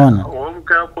ఏమవుతుందంటే హోమ్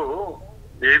క్యాప్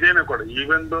ఏదైనా కూడా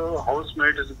ఈవెన్ దో హౌస్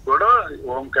మేట్స్ కూడా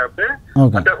హోమ్ క్యాపే.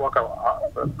 అంటే ఒక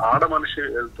ఆడ మనిషి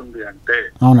వెళ్తుంది అంటే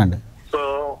సో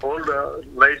హోల్డ్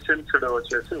లైసెన్స్డ్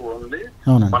వచ్చేసి ఓన్లీ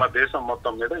మన దేశం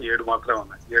మొత్తం మీద 7 మాత్రమే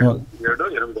ఉన్నాయి,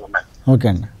 7-8 ఉన్నాయి.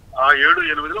 ఆ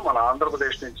 7-8లో మన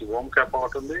ఆంధ్రప్రదేశ్ నుంచి హోమ్ క్యాప్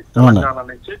ఒకటి ఉంది, తెలంగాణ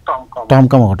నుంచి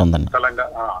టామ్కామ్ ఒకటి ఉంది.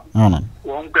 తెలంగాణ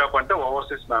హోమ్ క్యాప్ అంటే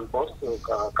overseas man force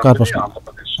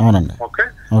Andhra Pradesh.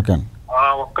 Okay, ఆ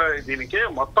ఒక్క దీనికే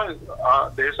మొత్తం ఆ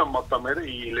దేశం మొత్తం మీద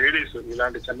ఈ లేడీస్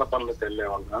ఇలాంటి చిన్న పనులకు వెళ్ళే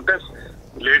వాళ్ళు, అంటే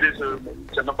లేడీస్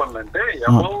చిన్న పనులు అంటే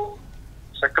అబౌవ్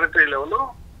సెక్రటరీ లెవెల్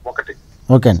ఒకటి,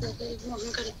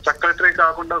 సెక్రటరీ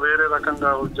కాకుండా వేరే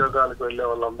రకంగా ఉద్యోగాలకు వెళ్లే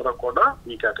వాళ్ళందరూ కూడా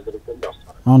ఈ కేటగిరీ కింద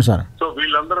వస్తారు. సో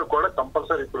వీళ్ళందరూ కూడా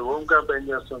కంపల్సరీ ఇప్పుడు హోమ్ క్యాంప్ ఏం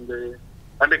చేస్తుంది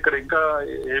అంటే ఇక్కడ ఇంకా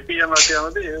ఏపీఎన్ఆర్టీ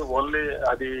అనేది ఓన్లీ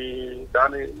అది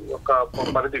దాని యొక్క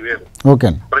పరిధి వేరు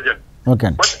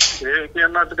ప్రజెంట్. బట్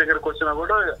ఏపీఎన్ఆర్టీ దగ్గరకు వచ్చినా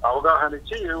కూడా అవగాహన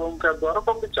ఇచ్చి హోమ్ క్యాంప్ ద్వారా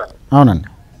పంపించాలి.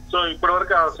 సో ఇప్పటి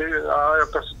వరకు ఆ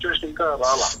యొక్క సిచ్యువేషన్ ఇంకా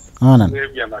రాలా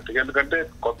ఏపీఎన్ఆర్టీ, ఎందుకంటే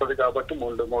కొత్తది కాబట్టి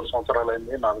 3 సంవత్సరాలు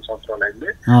అయింది, 4 సంవత్సరాలు అయింది.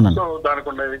 సో దానికి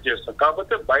ఉండేది చేస్తాం.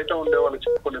 కాకపోతే బయట ఉండే వాళ్ళు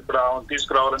చెప్పుకొని ఇప్పుడు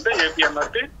తీసుకురావాలంటే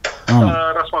ఏపీఎన్ఆర్టీ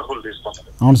రెస్పాన్సిబుల్ తీసుకుంటారు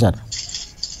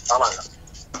అలాగా.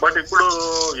 బట్ ఇప్పుడు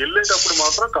వెళ్ళేటప్పుడు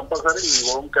మాత్రం కంపల్సరీ ఈ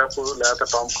హోమ్ క్యాప్ లేక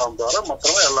టామ్కామ్ ద్వారా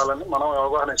మాత్రమే వెళ్ళాలని మనం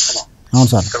అవగాహన ఇస్తున్నాం.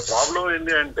 ఇక్కడ ప్రాబ్లం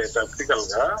ఏంటి అంటే ప్రాక్టికల్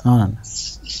గా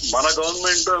మన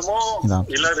గవర్నమెంట్ ఏమో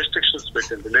ఇలా రిస్ట్రిక్షన్స్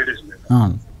పెట్టింది లేడీస్ మీద.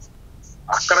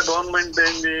 అక్కడ గవర్నమెంట్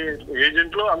ఏంది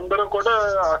ఏజెంట్లు అందరూ కూడా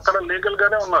అక్కడ లీగల్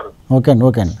గానే ఉన్నారు.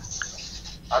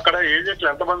 అక్కడ ఏజెంట్లు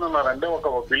ఎంతమంది ఉన్నారంటే ఒక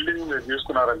బిల్డింగ్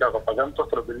తీసుకున్నారంటే ఒక 10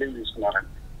 అంతస్తుల బిల్డింగ్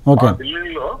తీసుకున్నారంటే ఆ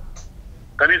బిల్డింగ్ లో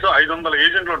కనీసం 500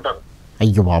 ఏజెంట్లు ఉంటారు.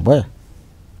 అయ్యో బాబాయ్.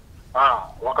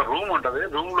 ఒక రూమ్ ఉంటది,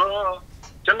 రూమ్ లో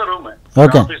చిన్న రూమే,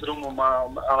 ఆఫీస్ రూమ్,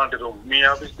 అలాంటి రూమ్. మీ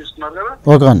ఆఫీస్ తీసుకున్నారు కదా,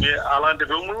 అలాంటి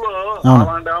రూమ్ లో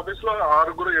అలాంటి ఆఫీస్ లో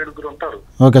 6-7 ఉంటారు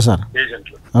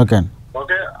ఏజెంట్లు.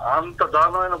 ఓకే, అంత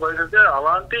దారుణమైన పరిస్థితి.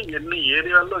 అలాంటి ఎన్ని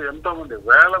ఏరియాల్లో ఎంతో మంది,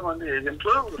 వేల మంది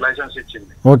ఏజెంట్లు లైసెన్స్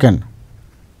ఇచ్చింది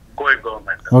కువైట్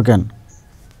గవర్నమెంట్.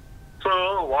 సో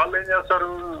వాళ్ళు ఏం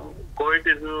చేస్తారు,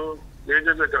 కువైటీస్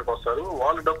ఏజెంట్ దగ్గరకు వస్తారు,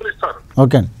 వాళ్ళు డబ్బులు ఇస్తారు.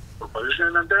 పొజిషన్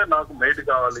ఏంటంటే నాకు మెయిట్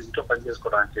కావాలి ఇంట్లో పని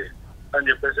చేసుకోవడానికి అని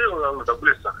చెప్పేసి వాళ్ళు డబ్బులు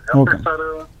ఇస్తారు. ఎంత ఇస్తారు,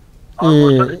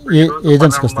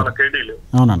 1200 కేడీలు.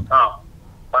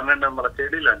 1200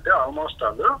 కేడీలు అంటే ఆల్మోస్ట్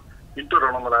వాళ్ళు ఇంటూ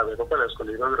 250 రూపాయలు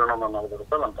వేసుకోండి. ఈరోజు 240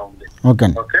 రూపాయలు అంతా ఉంది.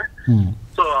 ఓకే,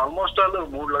 సో ఆల్మోస్ట్ వాళ్ళు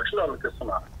 3 లక్షలు వాళ్ళకి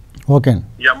ఇస్తున్నారు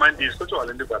ఈ అమ్మాయిని తీసుకొచ్చి వాళ్ళ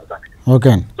ఇంటికి పెడతానికి.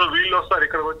 సో వీళ్ళు వస్తారు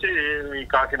ఇక్కడికి వచ్చి ఈ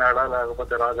కాకినాడ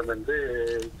లేకపోతే రాజమండ్రి,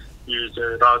 ఈ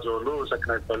రాజోలు,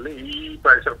 సకినాయపల్లి, ఈ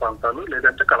పరిసర ప్రాంతాలు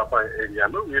లేదంటే కడప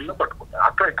ఏరియాలు వీళ్ళని పట్టుకుంటారు.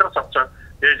 అక్కడ ఇక్కడ సబ్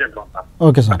ఏజెంట్లు ఉంటారు.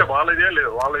 అంటే వాళ్ళది ఏం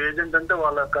లేదు, వాళ్ళ ఏజెంట్ అంటే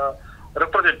వాళ్ళ యొక్క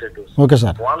రిప్రజెంటేటివ్స్.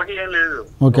 వాళ్ళకి ఏం లేదు,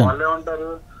 వాళ్ళు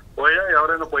ఏమంటారు,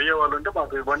 ఎవరైనా పోయే వాళ్ళు ఉంటే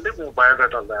మాకు ఇవ్వండి, మేము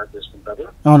బయోడేటాలు తయారు చేసుకుంటారు.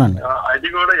 అది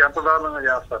కూడా ఎంత దారుణంగా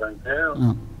చేస్తారంటే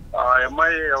ఆ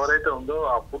అమ్మాయి ఎవరైతే ఉందో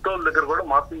ఆ ఫోటోల దగ్గర కూడా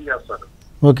మార్పింగ్ చేస్తారు.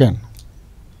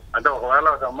 అంటే ఒకవేళ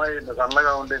ఒక అమ్మాయి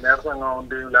సన్నగా ఉండి, నీరసంగా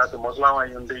ఉండి, లేకపోతే ముసలాం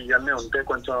అయి ఉండి ఇవన్నీ ఉంటే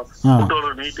కొంచెం ఫోటోలు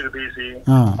నీట్ గా తీసి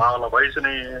వాళ్ళ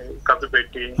వయసుని కప్పి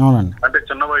పెట్టి, అంటే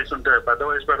చిన్న వయసు ఉంటే పెద్ద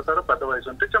వయసు పెడతారు, పెద్ద వయసు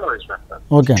ఉంటే చిన్న వయసు పెడతారు.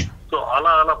 సో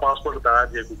అలా పాస్పోర్ట్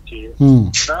తయారు చేపించి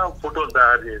ఫోటోలు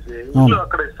తయారు చేసి వీళ్ళు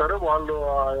అక్కడ ఇస్తారు. వాళ్ళు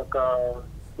ఆ యొక్క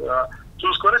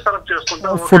చూసుకొని సెలెక్ట్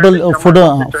చేసుకుంటారు.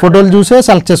 ఫోటోలు చూసే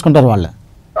సెలెక్ట్ చేసుకుంటారు వాళ్ళు,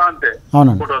 అంతే.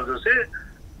 ఫోటోలు చూసి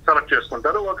సెలెక్ట్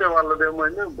చేసుకుంటారు. ఓకే,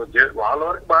 వాళ్ళదేమైంది వాళ్ళ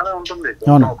వరకు బాగానే ఉంటుంది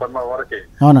కొన్న వరకే.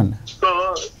 సో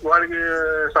వాడికి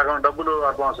సగం డబ్బులు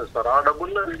అడ్వాన్స్ ఇస్తారు. ఆ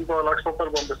డబ్బుల్లో ఇంకో 1 లక్ష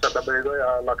రూపాయలు పంపిస్తారు, 75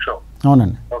 లక్ష.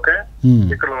 ఓకే,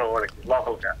 ఇక్కడ వాడికి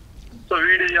లోకల్గా. సో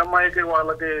వీడి అమ్మాయికి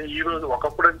వాళ్ళకి ఈ రోజు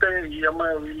ఒకప్పుడంటే ఈ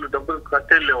అమ్మాయి వీళ్ళు డబ్బులు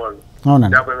కట్టెళ్ళేవాళ్ళు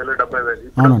 50,000 70,000.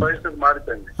 ఇప్పుడు పరిస్థితి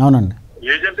మారిపోయింది.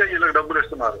 ఏజెంటే వీళ్ళకి డబ్బులు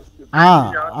ఇస్తున్నారు.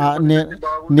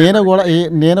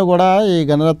 నేను కూడా ఈ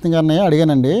గణరత్న గారిని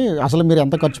అడిగానండి, అసలు మీరు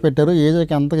ఎంత ఖర్చు పెట్టారు,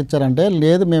 ఏజెంట్కి ఎంత ఇచ్చారంటే,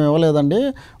 లేదు మేము ఇవ్వలేదండి,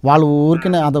 వాళ్ళు ఊరికి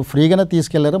అది ఫ్రీగానే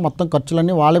తీసుకెళ్లారు, మొత్తం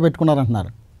ఖర్చులన్నీ వాళ్ళే పెట్టుకున్నారు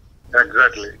అంటున్నారు.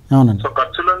 ఎగ్జాక్ట్లీ. సో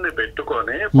ఖర్చులన్నీ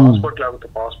పెట్టుకొని పాస్పోర్ట్ లేకపోతే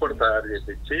పాస్పోర్ట్ తయారు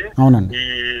చేపించి ఈ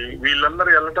వీళ్ళందరూ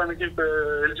వెళ్ళటానికి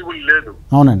ఎలిజిబుల్ లేదు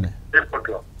ఎయిర్పోర్ట్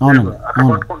లో, అక్కడ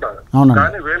పట్టుకుంటారు.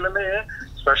 కానీ వీళ్ళని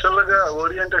స్పెషల్ గా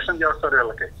ఓరియంటేషన్ చేస్తారు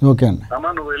వీళ్ళకి. అమ్మా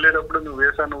నువ్వు వెళ్ళేటప్పుడు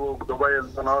నువ్వు దుబాయ్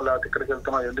వెళ్తున్నావు లేకపోతే ఇక్కడికి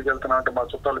వెళ్తున్నావు, ఎందుకు వెళ్తున్నావు అంటే మా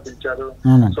చుట్టాలు పిలిచారు.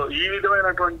 సో ఈ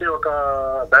విధమైనటువంటి ఒక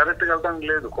డైరెక్ట్ గా వెళ్తానికి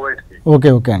లేదు కువైట్ కి.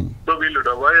 సో వీళ్ళు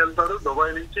దుబాయ్ వెళ్తారు,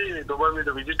 దుబాయ్ నుంచి దుబాయ్ మీద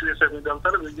విజిట్ వీసా మీద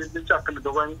వెళ్తారు, విజిట్ నుంచి అక్కడ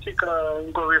దుబాయ్ నుంచి ఇక్కడ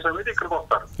ఇంకో వీసా మీద ఇక్కడికి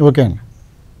వస్తారు.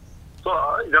 సో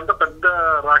ఇదంతా పెద్ద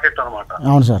రాకెట్ అనమాట.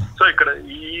 సో ఇక్కడ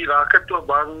ఈ రాకెట్ లో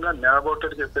భాగంగా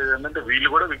న్యాబోటెడ్ చెప్పేది ఏంటంటే వీళ్ళు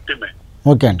కూడా విక్టిమే.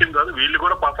 విక్టిమ్ కాదు, వీళ్ళు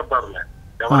కూడా పాత్రదారులే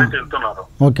ఎవరైతే వెళ్తున్నారో.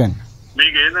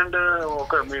 మీకు ఏంటంటే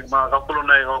మీకు మాకు అప్పులు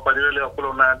ఉన్నాయి, 10,000 అప్పులు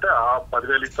ఉన్నాయంటే ఆ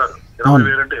 10,000 ఇస్తారు,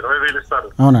 20,000 అంటే 20,000 ఇస్తారు.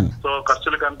 సో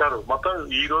ఖర్చులకి అంటారు. మొత్తం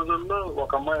ఈ రోజుల్లో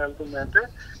ఒక అమ్మాయి వెళ్తుంది అంటే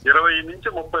 20,000 నుంచి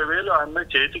 30,000 ఆ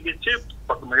అమ్మాయి చేతికి ఇచ్చి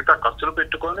మిగతా ఖర్చులు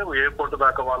పెట్టుకొని ఎయిర్పోర్ట్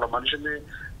దాకా వాళ్ళ మనిషిని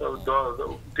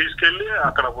తీసుకెళ్లి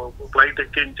అక్కడ ఫ్లైట్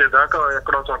ఎక్కించేదాకా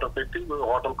ఎక్కడో చోట పెట్టి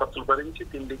హోటల్ ఖర్చులు భరించి,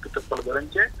 తిండికి తిప్పలు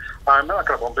భరించి ఆయన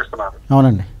అక్కడ పంపిస్తున్నారు.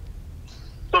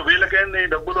 సో వీళ్ళకేంది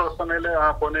డబ్బులు వస్తున్నాయిలే,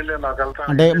 పోనీలే నాకు వెళ్తాను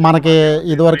అంటే మనకి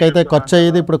ఇదివరకు అయితే ఖర్చు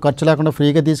అయ్యేది, ఇప్పుడు ఖర్చు లేకుండా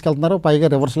ఫ్రీగా తీసుకెళ్తున్నారు, పైగా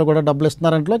రివర్స్ లో కూడా డబ్బులు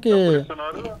ఇస్తున్నారు. అంట్లోకి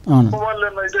వాళ్ళు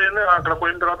అయితే అక్కడ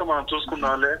పోయిన తర్వాత మనం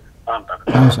చూసుకుందాంలే అంటారు.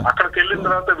 అక్కడికి వెళ్ళిన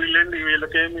తర్వాత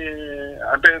వీళ్ళకేమి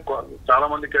అంటే చాలా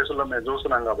మంది కేసుల్లో మేము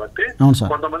చూస్తున్నాం కాబట్టి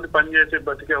కొంతమంది పని చేసి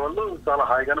బతికే వాళ్ళు చాలా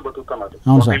హాయిగానే బతుకుతున్నారు.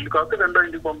 ఇల్లు కాకపోతే 2వ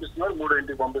ఇంటికి పంపిస్తున్నారు, 3వ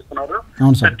ఇంటికి పంపిస్తున్నారు.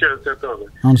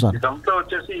 ఇదంతా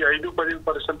వచ్చేసి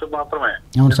 5-10% మాత్రమే.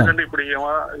 ఎందుకంటే ఇప్పుడు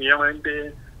ఏమైంది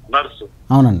నర్సు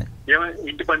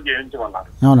ఇంటి పని చేయించమన్నారు.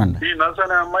 ఈ నర్సు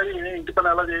అనే అమ్మాయి ఇంటి పని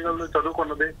ఎలా చేయగలదు,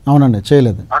 చదువుకున్నది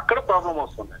చేయలేదు, అక్కడ ప్రాబ్లం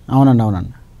వస్తుంది.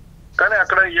 కానీ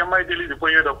అక్కడ ఈఎంఐ తెలియదు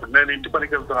పోయేటప్పుడు నేను ఇంటి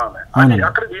పనికి వెళ్తున్నాను అని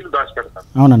అక్కడ వీళ్ళు దాచిపెడతారు.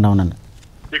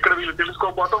 ఇక్కడ వీళ్ళు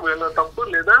తెలుసుకోకపోవటం వీళ్ళ తప్పు,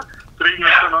 లేదా ఫ్రీగా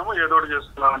ఇస్తున్నాము ఏదో ఒకటి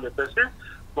చేస్తున్నాం అని చెప్పేసి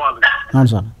వాళ్ళు.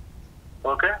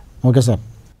 Okay sir.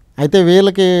 అయితే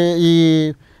వీళ్ళకి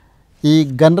ఈ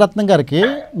గణరత్నం గారికి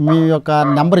మీ యొక్క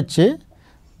నెంబర్ ఇచ్చి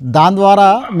దాని ద్వారా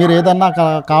మీరు ఏదన్నా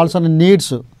కావాల్సిన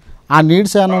నీడ్స్, ఆ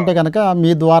నీడ్స్ ఏమైనా ఉంటే కనుక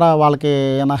మీ ద్వారా వాళ్ళకి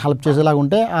ఏమైనా హెల్ప్ చేసేలాగా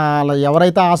ఉంటే వాళ్ళు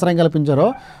ఎవరైతే ఆశ్రయం కల్పించారో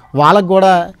వాళ్ళకి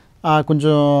కూడా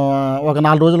కొంచెం ఒక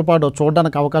 4 రోజుల పాటు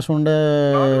చూడడానికి అవకాశం ఉండే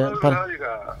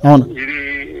అవును. ఇది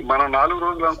మనం 4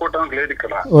 రోజులు అనుకోవటానికి లేదు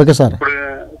ఇక్కడ. Okay sir. ఇప్పుడు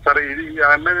సరే ఇది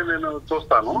అనేది నేను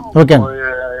చూస్తాను. ఓకే.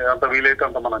 అంత వీలైతే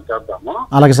అంత మనం చేద్దాము.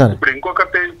 అలాగే సార్. ఇప్పుడు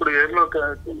ఇంకొకటి ఇప్పుడు ఏర్లో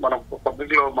మనం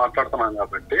పబ్లిక్ లో మాట్లాడుతున్నాం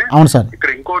కాబట్టి. అవును సార్.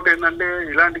 ఇక్కడ ఇంకోటి ఏంటంటే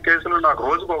ఇలాంటి కేసులు నాకు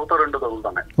రోజుకు 1-2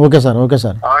 తగులుతున్నాయి. Okay sir. Okay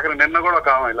sir. ఆఖరి నిన్న కూడా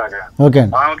కామ ఇలాగా. ఓకే.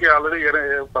 ఆమెకి ఆల్రెడీ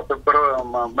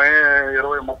మే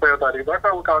 20-30వ తారీఖు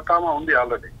దాకా కామ ఉంది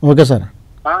ఆల్రెడీ. Okay sir.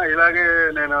 ఇలాగే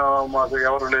నేను మాకు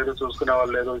ఎవరు లేరు చూసుకునే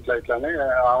వాళ్ళు లేరు ఇట్లా అని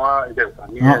ఆమె ఇదే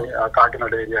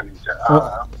కాకినాడ ఏరియా నుంచి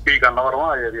పీ గన్నవరం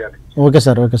ఆ ఏరియా నుంచి. Okay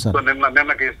sir. Okay sir.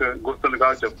 నిన్న కేసు గుర్తుంది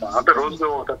కాదు చెప్తాను. అంటే రోజు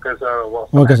ఒక కేసు.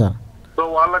 Okay sir. సో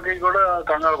వాళ్ళకి కూడా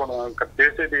కంగారు పడదాం. ఇక్కడ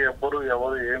చేసేది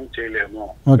ఎవరు ఏం చేయలేము.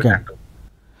 ఓకే.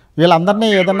 వీళ్ళందరినీ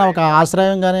ఏదన్నా ఒక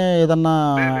ఆశ్రయం కానీ ఏదన్నా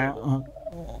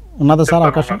ఉన్నదా సార్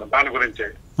అవకాశం? దాని గురించి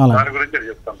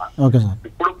చెప్తున్నా. Okay sir.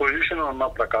 ఇప్పుడు పొజిషన్ ఉన్న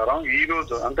ప్రకారం ఈ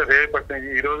రోజు అంటే రేపటి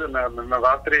ఈ రోజు నిన్న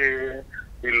రాత్రి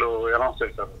వీళ్ళు అనౌన్స్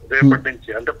చేశారు. రేపటి నుంచి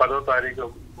అంటే 10వ తారీఖు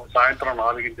సాయంత్రం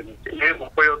 4 నుంచి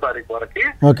 30వ తారీఖు వరకు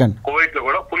కువైట్ లో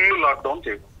కూడా ఫుల్ లాక్డౌన్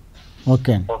చేయదు.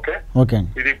 ఓకే. ఓకే. ఓకే.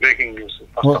 ఇది breaking news.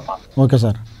 Okay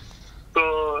sir. So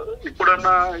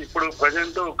ఇప్పుడు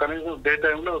ప్రజెంట్ కనీసం డే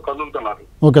టైమ్ లో కదులుతున్నారు.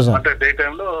 Okay sir. అంటే డే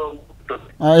టైమ్ లో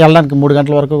వెళ్ళడానికి 3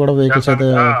 గంటల వరకు కూడా వెహికల్స్ అయితే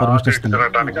పర్మిషన్ ఇస్తున్నారు.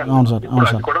 అవును సార్. అవును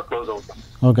సార్. కూడా క్లోజ్ అవుతుంది.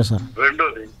 Okay sir.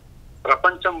 రెండోది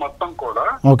ప్రపంచం మొత్తం కూడా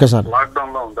ఓకే సార్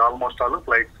లాక్డౌన్ లో ఉంది. ఆల్మోస్ట్ ఆల్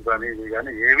ఫ్లైట్స్ కానీ ఇవి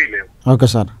కానీ ఏవీ లేవు. Okay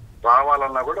sir.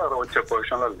 రావాలన్నా కూడా వచ్చే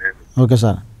పొజిషన్ లో లేదు. Okay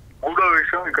sir. మూడో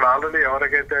విషయం ఇక్కడ ఆల్రెడీ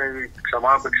ఎవరికైతే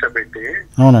క్షమాభిక్ష పెట్టి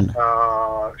అవునండి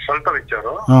షెల్టర్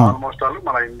ఇచ్చారో ఆల్మోస్ట్ ఆల్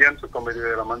మన ఇండియన్స్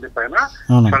 9,000 మంది పైన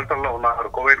షెల్టర్ లో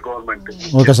ఉన్నారు Kuwait government.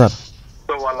 Okay sir.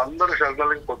 So వాళ్ళందరూ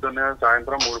షెల్టర్లకి పొద్దున్నే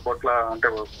సాయంత్రం 3 పూట్ల అంటే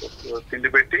తిండి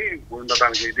పెట్టి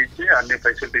ఉండటానికి ఇది ఇచ్చి అన్ని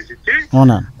ఫెసిలిటీస్ ఇచ్చి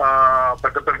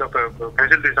పెద్ద పెద్ద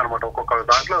ఫెసిలిటీస్ అనమాట. ఒక్కొక్క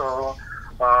దాంట్లో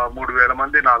 3,000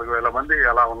 మంది 4,000 మంది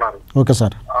అలా ఉన్నారు. Okay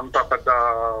sir. అంత పెద్ద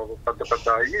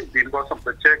అయ్యి దీనికోసం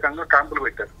ప్రత్యేకంగా క్యాంపులు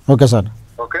పెట్టారు. Okay sir.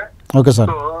 Okay. Okay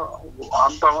sir. So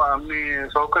అన్ని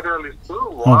సౌకర్యాలు ఇస్తూ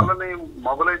వాళ్ళని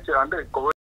మొబైలైజ్ అంటే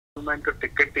గవర్నమెంట్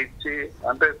టికెట్ ఇచ్చి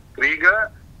అంటే ఫ్రీగా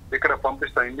ఇక్కడ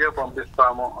పంపిస్తాం ఇండియా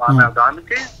పంపిస్తాము అనే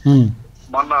దానికి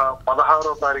మొన్న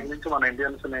 16వ తారీఖు నుంచి మన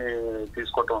ఇండియన్స్ ని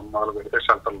తీసుకోవటం మొదలు పెడితే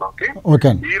షెల్టర్ లోకి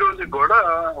ఈ రోజు కూడా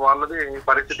వాళ్ళది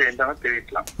పరిస్థితి ఏంటనే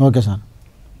తెలియట్లా. Okay sir.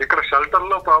 ఇక్కడ షెల్టర్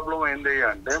లో ప్రాబ్లం ఏంటి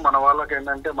అంటే మన వాళ్ళకి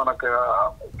ఏంటంటే మనకు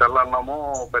తెల్లన్నము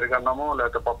పెరుగన్నము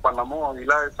లేకపోతే పప్పు అన్నము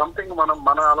ఇలా సంథింగ్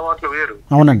మన అలవాట్లు వేరు.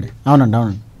 అవునండి. అవునండి.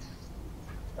 అవునండి.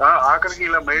 ఆఖరికి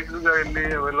ఇలా మెయిట్స్ గా వెళ్ళి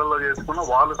వెళ్ళల్లో చేసుకున్న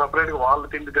వాళ్ళు సపరేట్ గా వాళ్ళు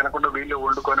తిండి తినకుండా వీళ్ళు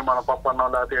వండుకొని మన పప్పు అన్నం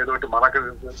లేకపోతే ఏదో ఒకటి మనకి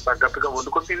తగ్గట్టుగా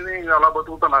వండుకొని తిని అలా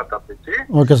బతుకుతున్నారు తప్పించి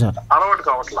అలవాటు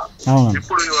కావట్లా.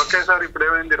 ఇప్పుడు ఒకేసారి ఇప్పుడు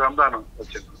ఏమైంది రంజాన్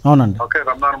వచ్చింది. అవునండి. ఓకే.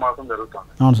 రంజాన్ మాసం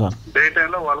జరుగుతుంది. అవును సార్. డే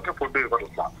టైమ్ లో వాళ్ళకి ఫుడ్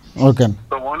ఇవ్వట్లా. ఓకే.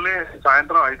 సో ఓన్లీ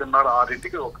సాయంత్రం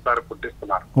 5:30-6కి ఒకసారి ఫుడ్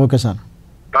ఇస్తున్నారు. Okay sir.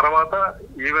 తర్వాత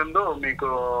ఈవెన్ దో మీకు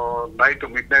నైట్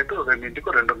మిడ్ నైట్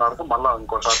 2ంటికి 2:30కు మళ్ళా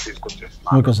ఇంకోసారి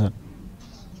తీసుకొచ్చేస్తున్నారు. Okay sir.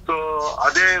 సో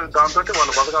అదే దాంతో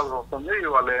వాళ్ళు బతకాల్సి వస్తుంది.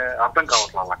 వాళ్ళే అర్థం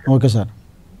కావట్లేదు వాళ్ళకి. Okay sir.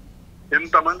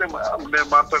 ఇంతమంది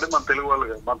మాట్లాడి మన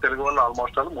తెలుగు వాళ్ళు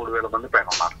ఆల్మోస్ట్ ఆల్ 3,000 మంది పైన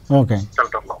ఉన్నారు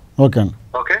షెల్టర్ లో. ఓకే.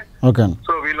 ఓకే.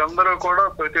 సో వీళ్ళందరూ కూడా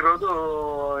ప్రతిరోజు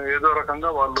ఏదో రకంగా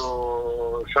వాళ్ళు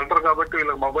షెల్టర్ కాబట్టి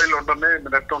వీళ్ళకి మొబైల్ ఉంటుంది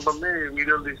నెట్ ఉంటుంది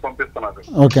వీడియోలు తీసి పంపిస్తున్నారు.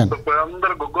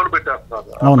 అందరు గొగ్గోలు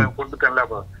పెట్టేస్తున్నారు ఫుడ్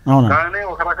తినలేకపోతే. కానీ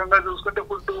ఒక రకంగా చూసుకుంటే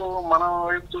ఫుడ్ మన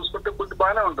వైపు చూసుకుంటే ఫుడ్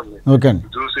బాగానే ఉంటుంది.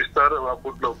 జ్యూస్ ఇస్తారు. ఆ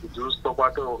ఫుడ్ లో జ్యూస్ తో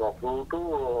పాటు ఒక ఫ్రూట్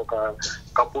ఒక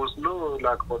కపూసులు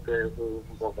లేకపోతే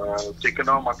ఒక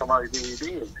చికెన్ మటన్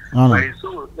ఇది రైస్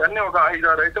ఇవన్నీ ఒక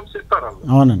 5-6 ఐటమ్స్ ఇస్తారు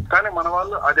వాళ్ళు. కానీ మన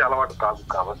వాళ్ళు అది అలవాటు కాదు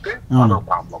కాబట్టి అదో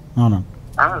ప్రాబ్లం.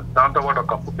 దాంతో పాటు ఒక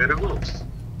కప్పు పెరుగు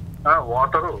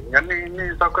వాటర్ ఇన్ని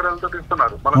సౌకర్యాలతో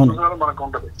ఇస్తున్నారు. మన చూసారు మనకు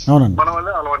ఉంటది. మన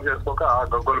వల్లే అలవాటు చేసుకోక ఆ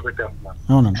గగ్గోలు పెట్టేస్తున్నారు.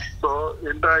 సో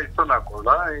ఇంత ఇస్తున్నా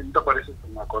కూడా ఇంత పరిస్థితి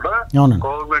ఉన్నా కూడా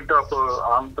government of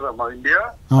Andhra India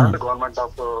and government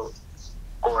of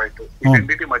Kuwait ఈ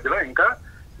రెండింటి మధ్యలో ఇంకా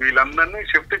వీళ్ళందరినీ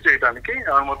షిఫ్ట్ చేయడానికి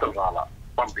అనుమతులు రాలా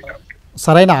పంపించడానికి.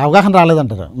 సరైన అవగాహన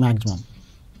రాలేదంటారు మాక్సిమం.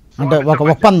 అంటే ఒక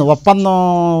ఒప్పందం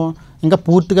ఇంకా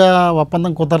పూర్తిగా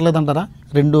ఒప్పందం కుదరలేదంటారా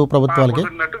 2 ప్రభుత్వాలకి?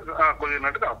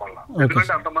 కుదిరినట్టు కాపాడాలి.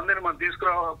 ఎందుకంటే అంతమందిని మనం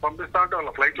పంపిస్తా అంటే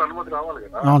వాళ్ళ ఫ్లైట్ లో అనుమతి రావాలి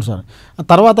కదా. అవును సార్.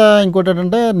 తర్వాత ఇంకోటి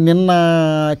ఏంటంటే నిన్న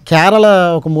కేరళ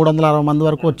ఒక 360 మంది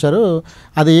వరకు వచ్చారు.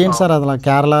 అది ఏంటి సార్ అసలు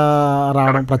కేరళ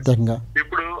రావడం ప్రత్యేకంగా?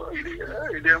 ఇప్పుడు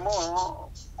ఇదేమో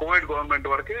కువైట్ గవర్నమెంట్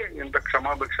వరకు ఇంత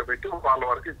క్షమాభిక్ష పెట్టి వాళ్ళ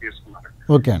వరకు తీసుకున్నారు.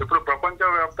 ఇప్పుడు ప్రపంచ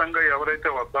వ్యాప్తంగా ఎవరైతే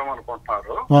వద్దాం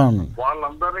అనుకుంటున్నారో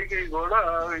వాళ్ళందరికీ కూడా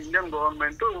ఇండియన్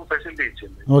గవర్నమెంట్ ఫెసిలిటీ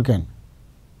ఇచ్చింది.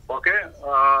 ఓకే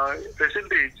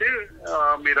ఫెసిలిటీ ఇచ్చి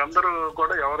మీరందరూ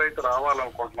కూడా ఎవరైతే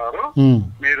రావాలనుకుంటున్నారో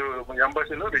మీరు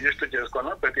ఎంబసీలో రిజిస్టర్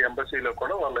చేసుకోవాలి. ప్రతి ఎంబసీలో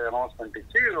కూడా వాళ్ళ అనౌన్స్మెంట్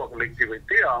ఇచ్చి ఒక లింక్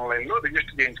పెట్టి ఆన్లైన్ లో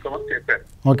రిజిస్టర్ చేయించుకోమని చెప్పారు.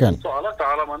 సో అలా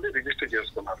చాలా మంది రిజిస్టర్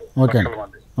చేసుకున్నారు, లక్షల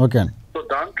మంది. సో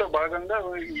దాంట్లో భాగంగా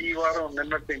ఈ వారం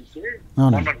నిన్నటి నుంచి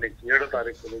 7వ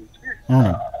తారీఖు నుంచి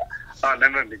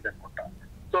నిన్నటి నుంచి అనుకుంటా.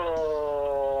 సో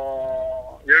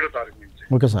 7వ తారీఖు నుంచి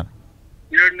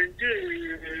 7 నుంచి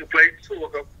ఫ్లైట్స్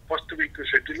ఒక ఫస్ట్ వీక్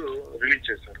షెడ్యూల్ రిలీజ్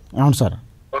చేశారు. అవును సార్.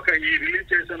 ఓకే, ఈ రిలీజ్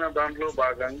చేసిన దాంట్లో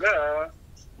భాగంగా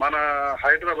మన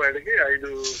హైదరాబాద్ కి 5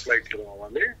 ఫ్లైట్లు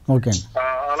రావాలి.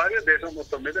 అలాగే దేశం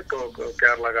మొత్తం మీద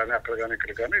కేరళ గానీ అక్కడ గానీ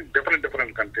ఇక్కడ గానీ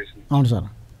డిఫరెంట్ కంట్రీస్. అవును సార్.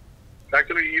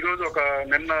 యాక్చువల్లీ ఈ రోజు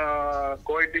నిన్న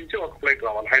కువైట్ నుంచి ఒక ఫ్లైట్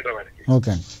రావాలి హైదరాబాద్ కి.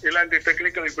 ఇలాంటి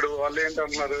టెక్నికల్ ఇప్పుడు వాళ్ళు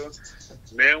ఏంటంటున్నారు,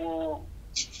 మేము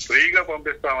ఫ్రీగా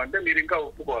పంపిస్తామంటే మీరు ఇంకా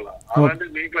ఒప్పుకోవాలా, అలాంటి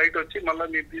మీ ఫ్లైట్ వచ్చి మళ్ళీ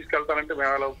మీరు తీసుకెళ్తానంటే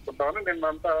మేము ఎలా ఒప్పుకుంటామని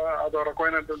నిన్నంతా అదో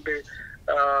రకమైనటువంటి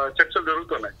చర్చలు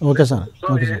జరుగుతున్నాయి. సో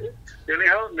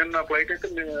ఎనీహౌ నిన్న ఫ్లైట్ అయితే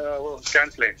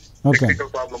క్యాన్సిల్ అయింది,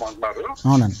 టెక్నికల్ ప్రాబ్లం అంటున్నారు.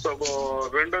 సో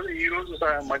రెండోది ఈ రోజు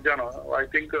మధ్యాహ్నం ఐ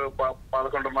థింక్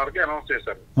 11:30కి అనౌన్స్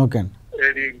చేశారు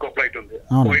ఏది ఇంకో ఫ్లైట్ ఉంది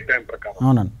కువైట్ టైం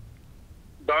ప్రకారం.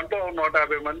 దాంట్లో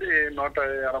 150 మంది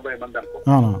 180 మంది అనుకో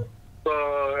సో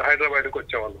హైదరాబాద్ కి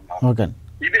వచ్చేవాళ్ళు ఉన్నారు.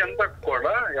 ఇది అంతా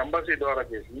కూడా ఎంబసీ ద్వారా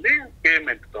చేసింది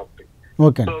పేమెంట్ తోటి.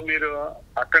 సో మీరు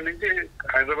అక్కడి నుంచి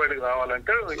హైదరాబాద్ కి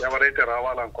రావాలంటే ఎవరైతే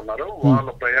రావాలనుకున్నారో వాళ్ళ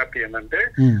ప్రయారిటీ ఏంటంటే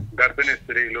గర్భిణీ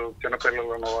స్త్రీలు,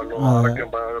 చిన్నపిల్లలు ఉన్న వాళ్ళు, ఆరోగ్యం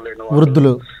బాగలేని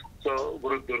వాళ్ళు, సో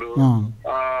వృద్ధులు,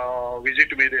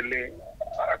 విజిట్ మీద వెళ్ళి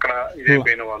అక్కడ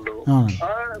ఇదైపోయిన వాళ్ళు,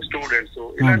 స్టూడెంట్స్,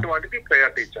 ఇలాంటి వాటికి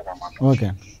ప్రయారిటీ ఇచ్చారన్నమాట.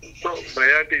 సో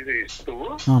ప్రయారిటీ ఇస్తూ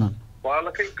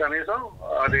వాళ్ళకి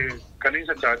కనీస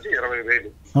ఛార్జ్ 20,000,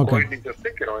 కోవిడ్ నుంచి వస్తే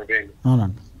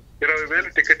 20,000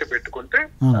 టికెట్ పెట్టుకుంటే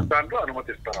దాంట్లో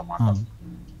అనుమతిస్తారన్నమాట.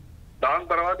 దాని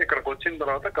తర్వాత ఇక్కడికి వచ్చిన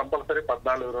తర్వాత కంపల్సరీ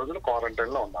 14 రోజులు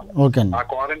క్వారంటైన్ లో ఉండాలి. ఆ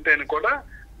క్వారంటైన్ కూడా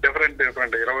డిఫరెంట్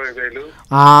 20,000.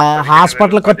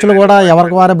 హాస్పిటల్ ఖర్చులు కూడా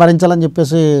ఎవరికి వారే భరించాలని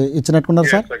చెప్పేసి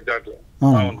ఇచ్చినట్టున్నారు సార్. ఎగ్జాక్ట్లీ,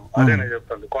 అవును, అదే నేను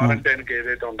చెప్తాను. క్వారంటైన్ కి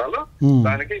ఏదైతే ఉండాలో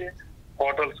దానికి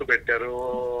హోటల్స్ పెట్టారు,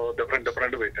 డిఫరెంట్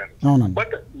పెట్టారు.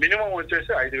 బట్ మినిమం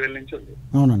వచ్చేసి 5,000 నుంచి ఉంది.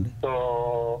 సో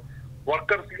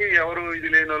వర్కర్స్ కి ఎవరు ఇది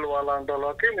లేని వాళ్ళంటి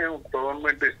వాళ్ళకి మేము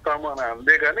గవర్నమెంట్ ఇస్తాము అని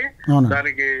అందే గానీ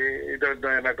దానికి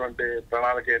ఇదైనటువంటి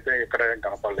ప్రణాళిక అయితే ఇక్కడ ఏం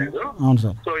కనపడలేదు.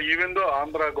 So even though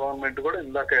Andhra government కూడా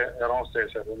ఇందాక అనౌన్స్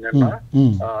చేశారు, నిన్న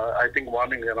ఐ థింక్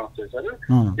మార్నింగ్ అనౌన్స్ చేశారు,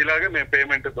 ఇలాగే మేము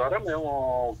పేమెంట్ ద్వారా మేము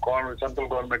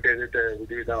సెంట్రల్ గవర్నమెంట్ ఏదైతే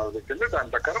విధి విధానాలు పెట్టిందో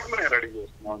దాని ప్రకారం మేము రెడీ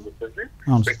చేస్తున్నాం అని చెప్పేసి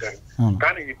పెట్టారు.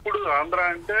 కానీ ఇప్పుడు ఆంధ్ర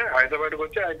అంటే హైదరాబాద్ కి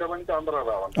వచ్చి హైదరాబాద్ నుంచి ఆంధ్ర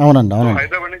రావాలి.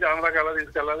 హైదరాబాద్ నుంచి ఆంధ్రాకి ఎలా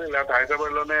తీసుకెళ్ళాలి, లేకపోతే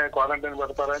హైదరాబాద్ లోనే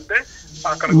పెడతారంటే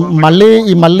అక్కడ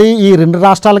మళ్ళీ ఈ 2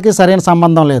 రాష్ట్రాలకి సరైన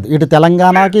సంబంధం లేదు, ఇటు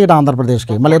తెలంగాణకి ఇటు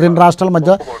ఆంధ్రప్రదేశ్కి. మళ్ళీ 2 రాష్ట్రాల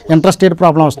మధ్య ఇంటర్ స్టేట్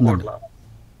ప్రాబ్లం వస్తుందండి.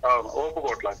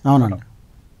 అవునండి.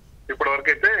 ఇప్పటి వరకు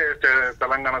అయితే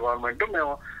తెలంగాణ గవర్నమెంట్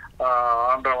మేము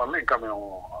ఆంధ్ర వల్ల ఇంకా మేము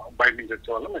బయట నుంచి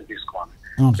వచ్చే వాళ్ళని మేము తీసుకోవాలి.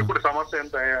 ఇప్పుడు సమస్య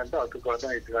ఎంత అంటే అటు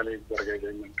కానీ ఇటు కానీ జరిగేది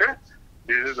ఏంటంటే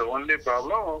దిస్ ఇస్ ఓన్లీ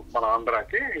ప్రాబ్లం మన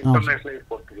ఆంధ్రాకి ఇంటర్నేషనల్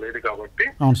ఎయిర్పోర్ట్ లేదు కాబట్టి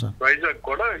వైజాగ్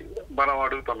కూడా మనం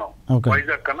అడుగుతున్నాం,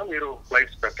 వైజాగ్ కన్నా మీరు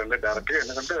ఫ్లైట్స్ పెట్టండి డైరెక్ట్ గా,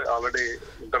 ఎందుకంటే ఆల్రెడీ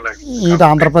ఇంటర్నేషనల్ ఇటు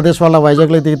ఆంధ్రప్రదేశ్ వాళ్ళ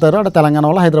వైజాగ్ లో దిగుతారు, అటు తెలంగాణ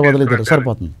వాళ్ళ హైదరాబాద్ లో దిగుతారు,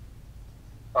 సరిపోతుంది.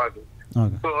 అది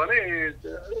సో అని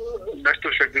నెక్స్ట్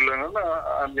షెడ్యూల్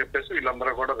అని చెప్పేసి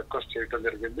వీళ్ళందరూ కూడా రిక్వెస్ట్ చేయడం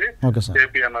జరిగింది.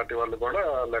 ఏపీఎన్ఆర్టీ వాళ్ళు కూడా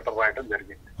లెటర్ రాయడం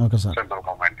జరిగింది సెంట్రల్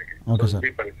గవర్నమెంట్ కి.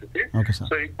 ఈ పరిస్థితి.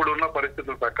 సో ఇప్పుడున్న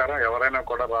పరిస్థితుల ప్రకారం ఎవరైనా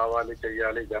కూడా రావాలి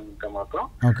చెయ్యాలి అంటే మాత్రం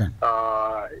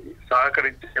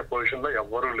సహకరించే పొజిషన్ లో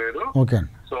ఎవ్వరూ లేరు.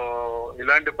 సో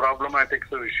ఇలాంటి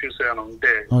ప్రాబ్లమాటిక్స్ ఇష్యూస్ ఏమైనా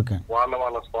ఉంటే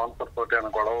వాళ్ళ స్పాన్సర్ తోటి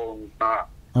ఏమైనా గొడవ ఉన్నా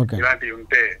ఇలాంటివి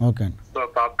ఉంటే సో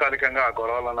తాత్కాలికంగా ఆ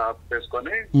గొడవలను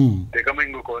ఆపేసుకొని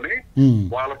దిగమింగుకొని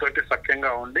వాళ్ళతోటి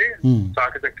సఖ్యంగా ఉండి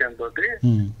చాకచక్యంతో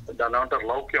దాని ఏమంటారు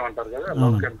లౌక్యం అంటారు కదా,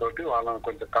 లౌక్యం తోటి వాళ్ళని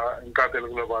కొంచెం ఇంకా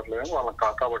తెలుగులో బాటలో వాళ్ళని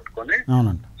కాకాబట్టుకొని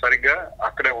సరిగ్గా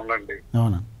అక్కడే ఉండండి.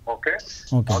 ఓకే,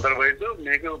 అదర్వైజ్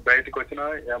మీకు బయటకు వచ్చిన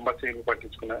ఎంబసీని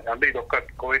పట్టించుకునే అంటే ఇది ఒక్క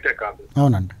కువైటే కాదు,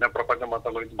 నేను ప్రపంచం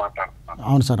మొత్తం గురించి మాట్లాడుతున్నాను.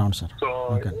 సో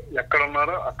ఎక్కడ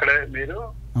ఉన్నారో అక్కడే మీరు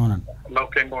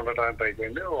లౌక్యంగా ఉండటానికి ట్రై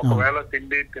చేయండి. ఒకవేళ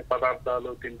తిండి పదార్థాలు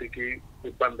తిండికి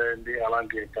ఇబ్బంది అయింది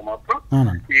అలాంటివి అయితే మాత్రం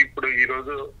ఇప్పుడు ఈ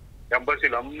రోజు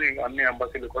ఎంబసీలు అన్ని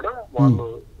ఎంబసీలు కూడా వాళ్ళు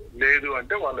లేదు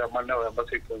అంటే వాళ్ళు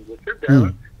ఎంబసీకి ఫోన్ చేసి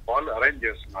వాళ్ళు అరేంజ్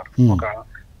చేస్తున్నారు. ఒక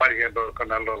 15 రోజులకు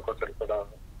 4 రోజులకు సరిపడా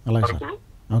సరుకులు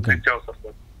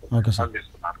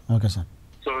అందిస్తున్నారు.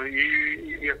 సో ఈ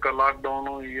యొక్క లాక్డౌన్,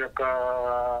 ఈ యొక్క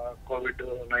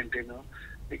COVID-19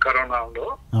 ఈ కరోనాలో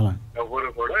ఎవరు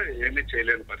కూడా ఏమీ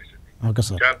చేయలేని పరిస్థితి,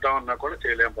 చేద్దామన్నా కూడా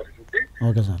చేయలేని పరిస్థితి.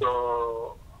 సో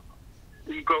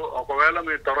ఇంకో ఒకవేళ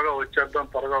మీరు త్వరగా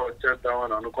వచ్చేద్దాం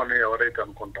అని అనుకుని ఎవరైతే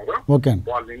అనుకుంటారో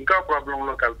వాళ్ళు ఇంకా ప్రాబ్లం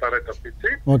లోకి వెళ్తారే తప్పించి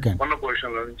ఉన్న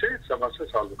పొజిషన్ లో నుంచి సమస్య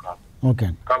సాల్వ్ కాదు.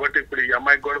 కాబట్టి ఇప్పుడు ఈ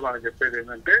అమ్మాయికి కూడా మనం చెప్పేది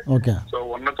ఏంటంటే సో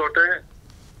ఉన్న చోటే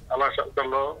అలా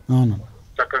శబ్దంలో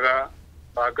చక్కగా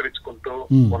సహకరించుకుంటూ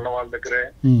ఉన్న వాళ్ళ దగ్గరే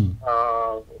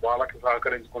వాళ్ళకి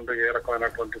సహకరించుకుంటూ ఏ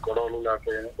రకమైనటువంటి గొడవలు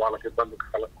లేకపోతే వాళ్ళకి ఇబ్బంది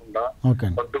కలగకుండా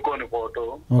సర్దుకొని పోతూ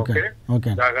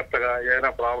జాగ్రత్తగా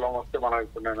ఏదైనా ప్రాబ్లం వస్తే మనం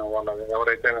ఇప్పుడు నేను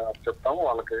ఎవరైతే చెప్తామో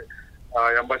వాళ్ళకి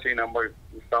ఎంబసీ నెంబర్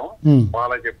ఇస్తాము.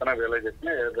 వాళ్ళకి చెప్పినా వీళ్ళకి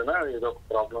చెప్పినా ఏదైనా ఏదో ఒక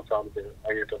ప్రాబ్లం సాల్వ్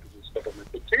అయ్యేటట్టు చూసుకోవడం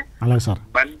తెప్పించి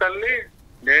మెంటల్లీ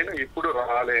నేను ఇప్పుడు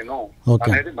రాలేను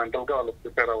అనేది మెంటల్ గా వాళ్ళు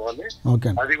ప్రిపేర్ అవ్వాలి.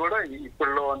 అది కూడా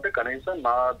ఇప్పుడులో అంటే కనీసం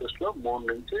నా దృష్టిలో 3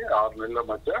 నుంచి 6 నెలల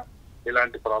మధ్య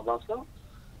ఇలాంటి ప్రాబ్లమ్స్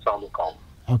సాల్వ్ కావు.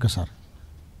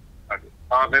 అది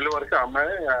 6 నెలల వరకు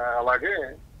అమ్మాయి అలాగే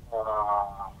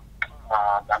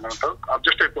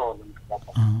అడ్జస్ట్ అయిపోవాలి.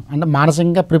 అంటే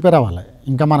మానసికంగా ప్రిపేర్ అవ్వాలి.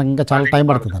 ఇంకా మనకి ఇంకా చాలా టైం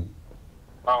పడుతుందండి.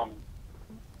 అవును.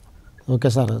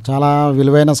 ఓకే సార్, చాలా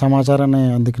విలువైన సమాచారాన్ని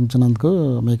అందించినందుకు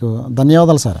మీకు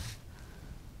ధన్యవాదాలు సార్.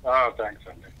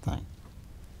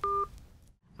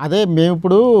 అదే మేము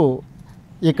ఇప్పుడు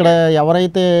ఇక్కడ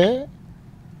ఎవరైతే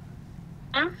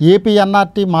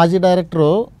ఏపీఎన్ఆర్టీ మాజీ డైరెక్టరు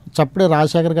చప్పుడే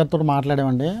రాజశేఖర్ గారితో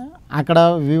మాట్లాడామండి. అక్కడ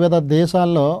వివిధ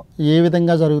దేశాల్లో ఏ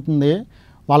విధంగా జరుగుతుంది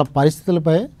వాళ్ళ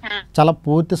పరిస్థితులపై చాలా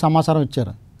పూర్తి సమాచారం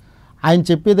ఇచ్చారు. ఆయన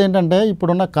చెప్పేది ఏంటంటే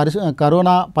ఇప్పుడున్న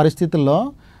కరోనా పరిస్థితుల్లో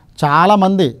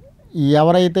చాలామంది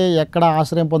ఎవరైతే ఎక్కడ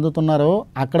ఆశ్రయం పొందుతున్నారో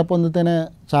అక్కడ పొందితేనే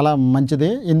చాలా మంచిది.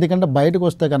 ఎందుకంటే బయటకు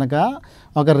వస్తే కనుక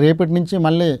రేపటి నుంచి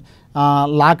మళ్ళీ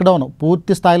లాక్డౌన్,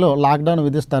 పూర్తి స్థాయిలో లాక్డౌన్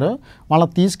విధిస్తారు.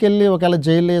 వాళ్ళని తీసుకెళ్ళి ఒకవేళ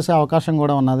జైలు వేసే అవకాశం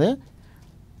కూడా ఉన్నది.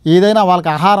 ఏదైనా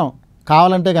వాళ్ళకి ఆహారం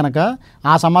కావాలంటే కనుక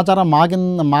ఆ సమాచారం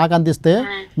మాకు అందిస్తే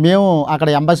మేము అక్కడ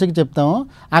ఎంబసీకి చెప్తాము.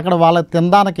 అక్కడ వాళ్ళకి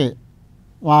తినడానికి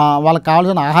వాళ్ళకి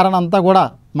కావాల్సిన ఆహారాన్ని అంతా కూడా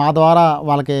మా ద్వారా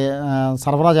వాళ్ళకి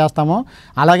సరఫరా చేస్తాము.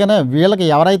 అలాగనే వీళ్ళకి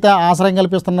ఎవరైతే ఆశ్రయం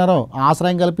కల్పిస్తున్నారో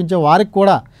ఆశ్రయం కల్పించే వారికి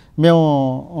కూడా మేము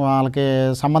వాళ్ళకి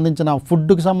సంబంధించిన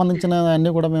ఫుడ్కి సంబంధించిన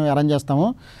అన్నీ కూడా మేము అరేంజ్ చేస్తాము.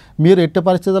 మీరు ఎట్టి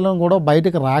పరిస్థితుల్లో కూడా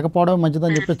బయటకు రాకపోవడం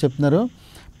మంచిదని చెప్తున్నారు.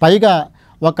 పైగా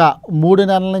ఒక 3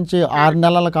 నెలల నుంచి 6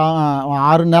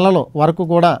 నెలల వరకు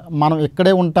కూడా మనం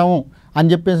ఇక్కడే ఉంటాము అని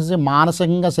చెప్పేసి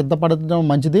మానసికంగా సిద్ధపడడం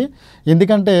మంచిది.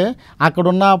 ఎందుకంటే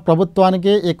అక్కడున్న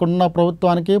ప్రభుత్వానికి ఇక్కడున్న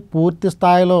ప్రభుత్వానికి పూర్తి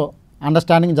స్థాయిలో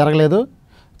అండర్స్టాండింగ్ జరగలేదు.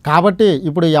 కాబట్టి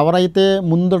ఇప్పుడు ఎవరైతే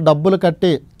ముందు డబ్బులు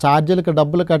కట్టి ఛార్జీలకు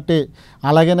డబ్బులు కట్టి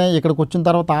అలాగనే ఇక్కడికి వచ్చిన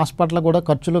తర్వాత హాస్పిటల్ కూడా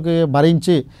ఖర్చులకి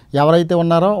భరించి ఎవరైతే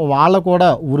ఉన్నారో వాళ్ళు కూడా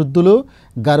వృద్ధులు,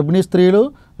 గర్భిణీ స్త్రీలు,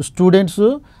 స్టూడెంట్స్,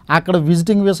 అక్కడ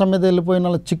విజిటింగ్ వీసా మీద వెళ్ళిపోయిన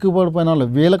వాళ్ళు, చిక్కుపడిపోయిన వాళ్ళు,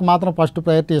 వీళ్ళకి మాత్రం ఫస్ట్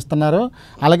ప్రయారిటీ ఇస్తున్నారు.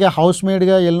 అలాగే హౌస్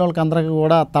మేడ్గా వెళ్ళిన వాళ్ళకి అందరికీ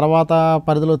కూడా తర్వాత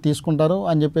పరిధిలో తీసుకుంటారు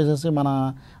అని చెప్పేసి మన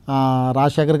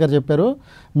రాజశేఖర్ గారు చెప్పారు.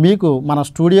 మీకు మన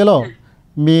స్టూడియోలో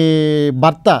మీ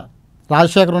భర్త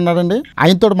రాజశేఖర్ ఉన్నాడండి,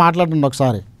 ఆయనతో మాట్లాడండి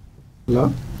ఒకసారి. హలో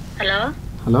హలో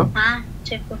హలో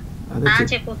చెప్పు.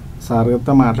 చెప్పు సార్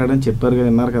గారితో మాట్లాడని చెప్పారు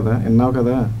కదా, విన్నావు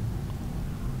కదా.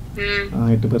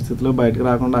 ఎట్టి పరిస్థితుల్లో బయటకు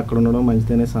రాకుండా అక్కడ ఉండడం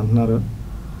మంచిదనేసి అంటున్నారు.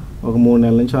 ఒక 3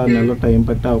 నెలల నుంచి 6 నెలలు టైం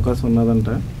పట్టే అవకాశం ఉన్నదంట.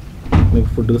 మీకు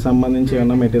ఫుడ్కి సంబంధించి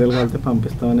ఏమన్నా మెటీరియల్ కలిపితే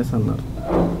పంపిస్తామనేసి అన్నారు.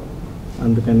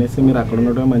 అందుకనేసి మీరు అక్కడ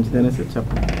ఉండడం మంచిదనేసి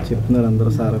చెప్తున్నారు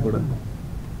అందరూ, సార్ కూడా.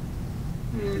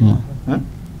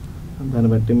 దాన్ని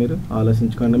బట్టి మీరు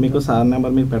ఆలోచించుకోండి. మీకు సార్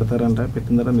నెంబర్ మీకు పెడతారంట,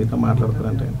 పెట్టిన తర్వాత మీతో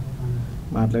మాట్లాడతారంట.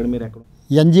 మాట్లాడి మీరు ఎక్కడ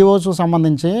ఎన్జిఓస్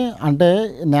సంబంధించి అంటే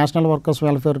నేషనల్ వర్కర్స్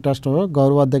వెల్ఫేర్ ట్రస్ట్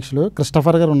గౌరవ అధ్యక్షులు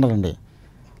క్రిస్టఫర్ గారు ఉన్నారండి,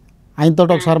 ఆయనతో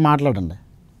ఒకసారి మాట్లాడండి.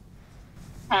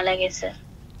 అలాగే సార్.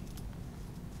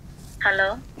 హలో,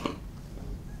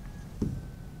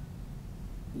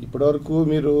 ఇప్పటివరకు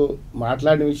మీరు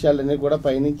మాట్లాడిన విషయాలన్నీ కూడా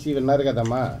పైనుంచి విన్నారు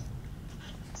కదమ్మా.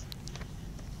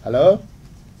 హలో,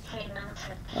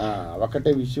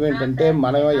 ఒకటే విషయం ఏంటంటే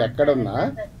మనం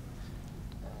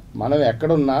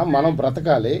ఎక్కడున్నా మనం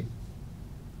బ్రతకాలి.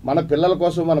 మన పిల్లల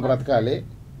కోసం మనం బ్రతకాలి,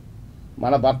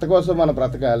 మన భర్త కోసం మనం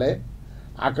బ్రతకాలి.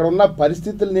 అక్కడ ఉన్న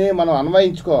పరిస్థితుల్ని మనం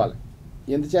అన్వయించుకోవాలి.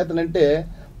 ఎందుచేతనంటే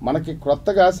మనకి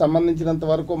కొత్తగా సంబంధించినంత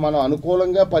వరకు మనం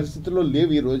అనుకూలంగా పరిస్థితుల్లో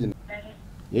లేవు ఈ రోజున.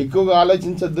 ఎక్కువగా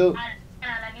ఆలోచించద్దు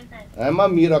ఏమా,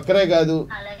 మీరు ఒక్కరే కాదు,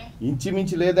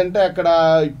 ఇంచుమించు లేదంటే అక్కడ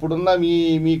ఇప్పుడున్న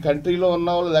మీ కంట్రీలో ఉన్న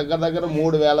వాళ్ళు దగ్గర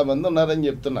 3,000 మంది ఉన్నారని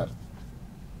చెప్తున్నారు.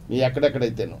 మీ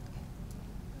ఎక్కడెక్కడైతేను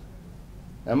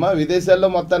అమ్మా, విదేశాల్లో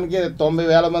మొత్తానికి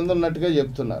 90,000 మంది ఉన్నట్టుగా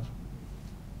చెప్తున్నారు.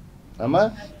 అమ్మా,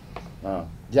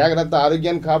 జాగ్రత్త,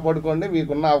 ఆరోగ్యాన్ని కాపాడుకోండి,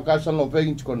 మీకున్న అవకాశాలను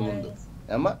ఉపయోగించుకోండి ముందు.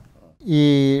 అమ్మా, ఈ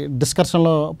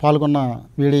డిస్కషన్లో పాల్గొన్న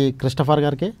వీడి క్రిస్టఫర్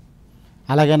గారికి,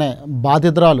 అలాగనే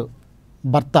బాధితురాలు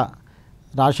భర్త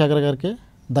రాజశేఖర్ గారికి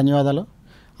ధన్యవాదాలు.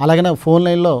 అలాగనే ఫోన్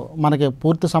లైన్లో మనకి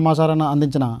పూర్తి సమాచారాన్ని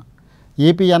అందించిన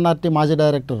ఏపీఎన్ఆర్టీ మాజీ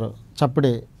డైరెక్టర్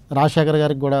చప్పిడి రాజశేఖర్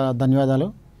గారికి కూడా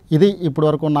ధన్యవాదాలు. ఇది ఇప్పటి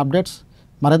వరకు ఉన్న అప్డేట్స్.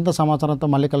 మరింత సమాచారంతో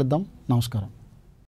మళ్ళీ కలుద్దాం. నమస్కారం.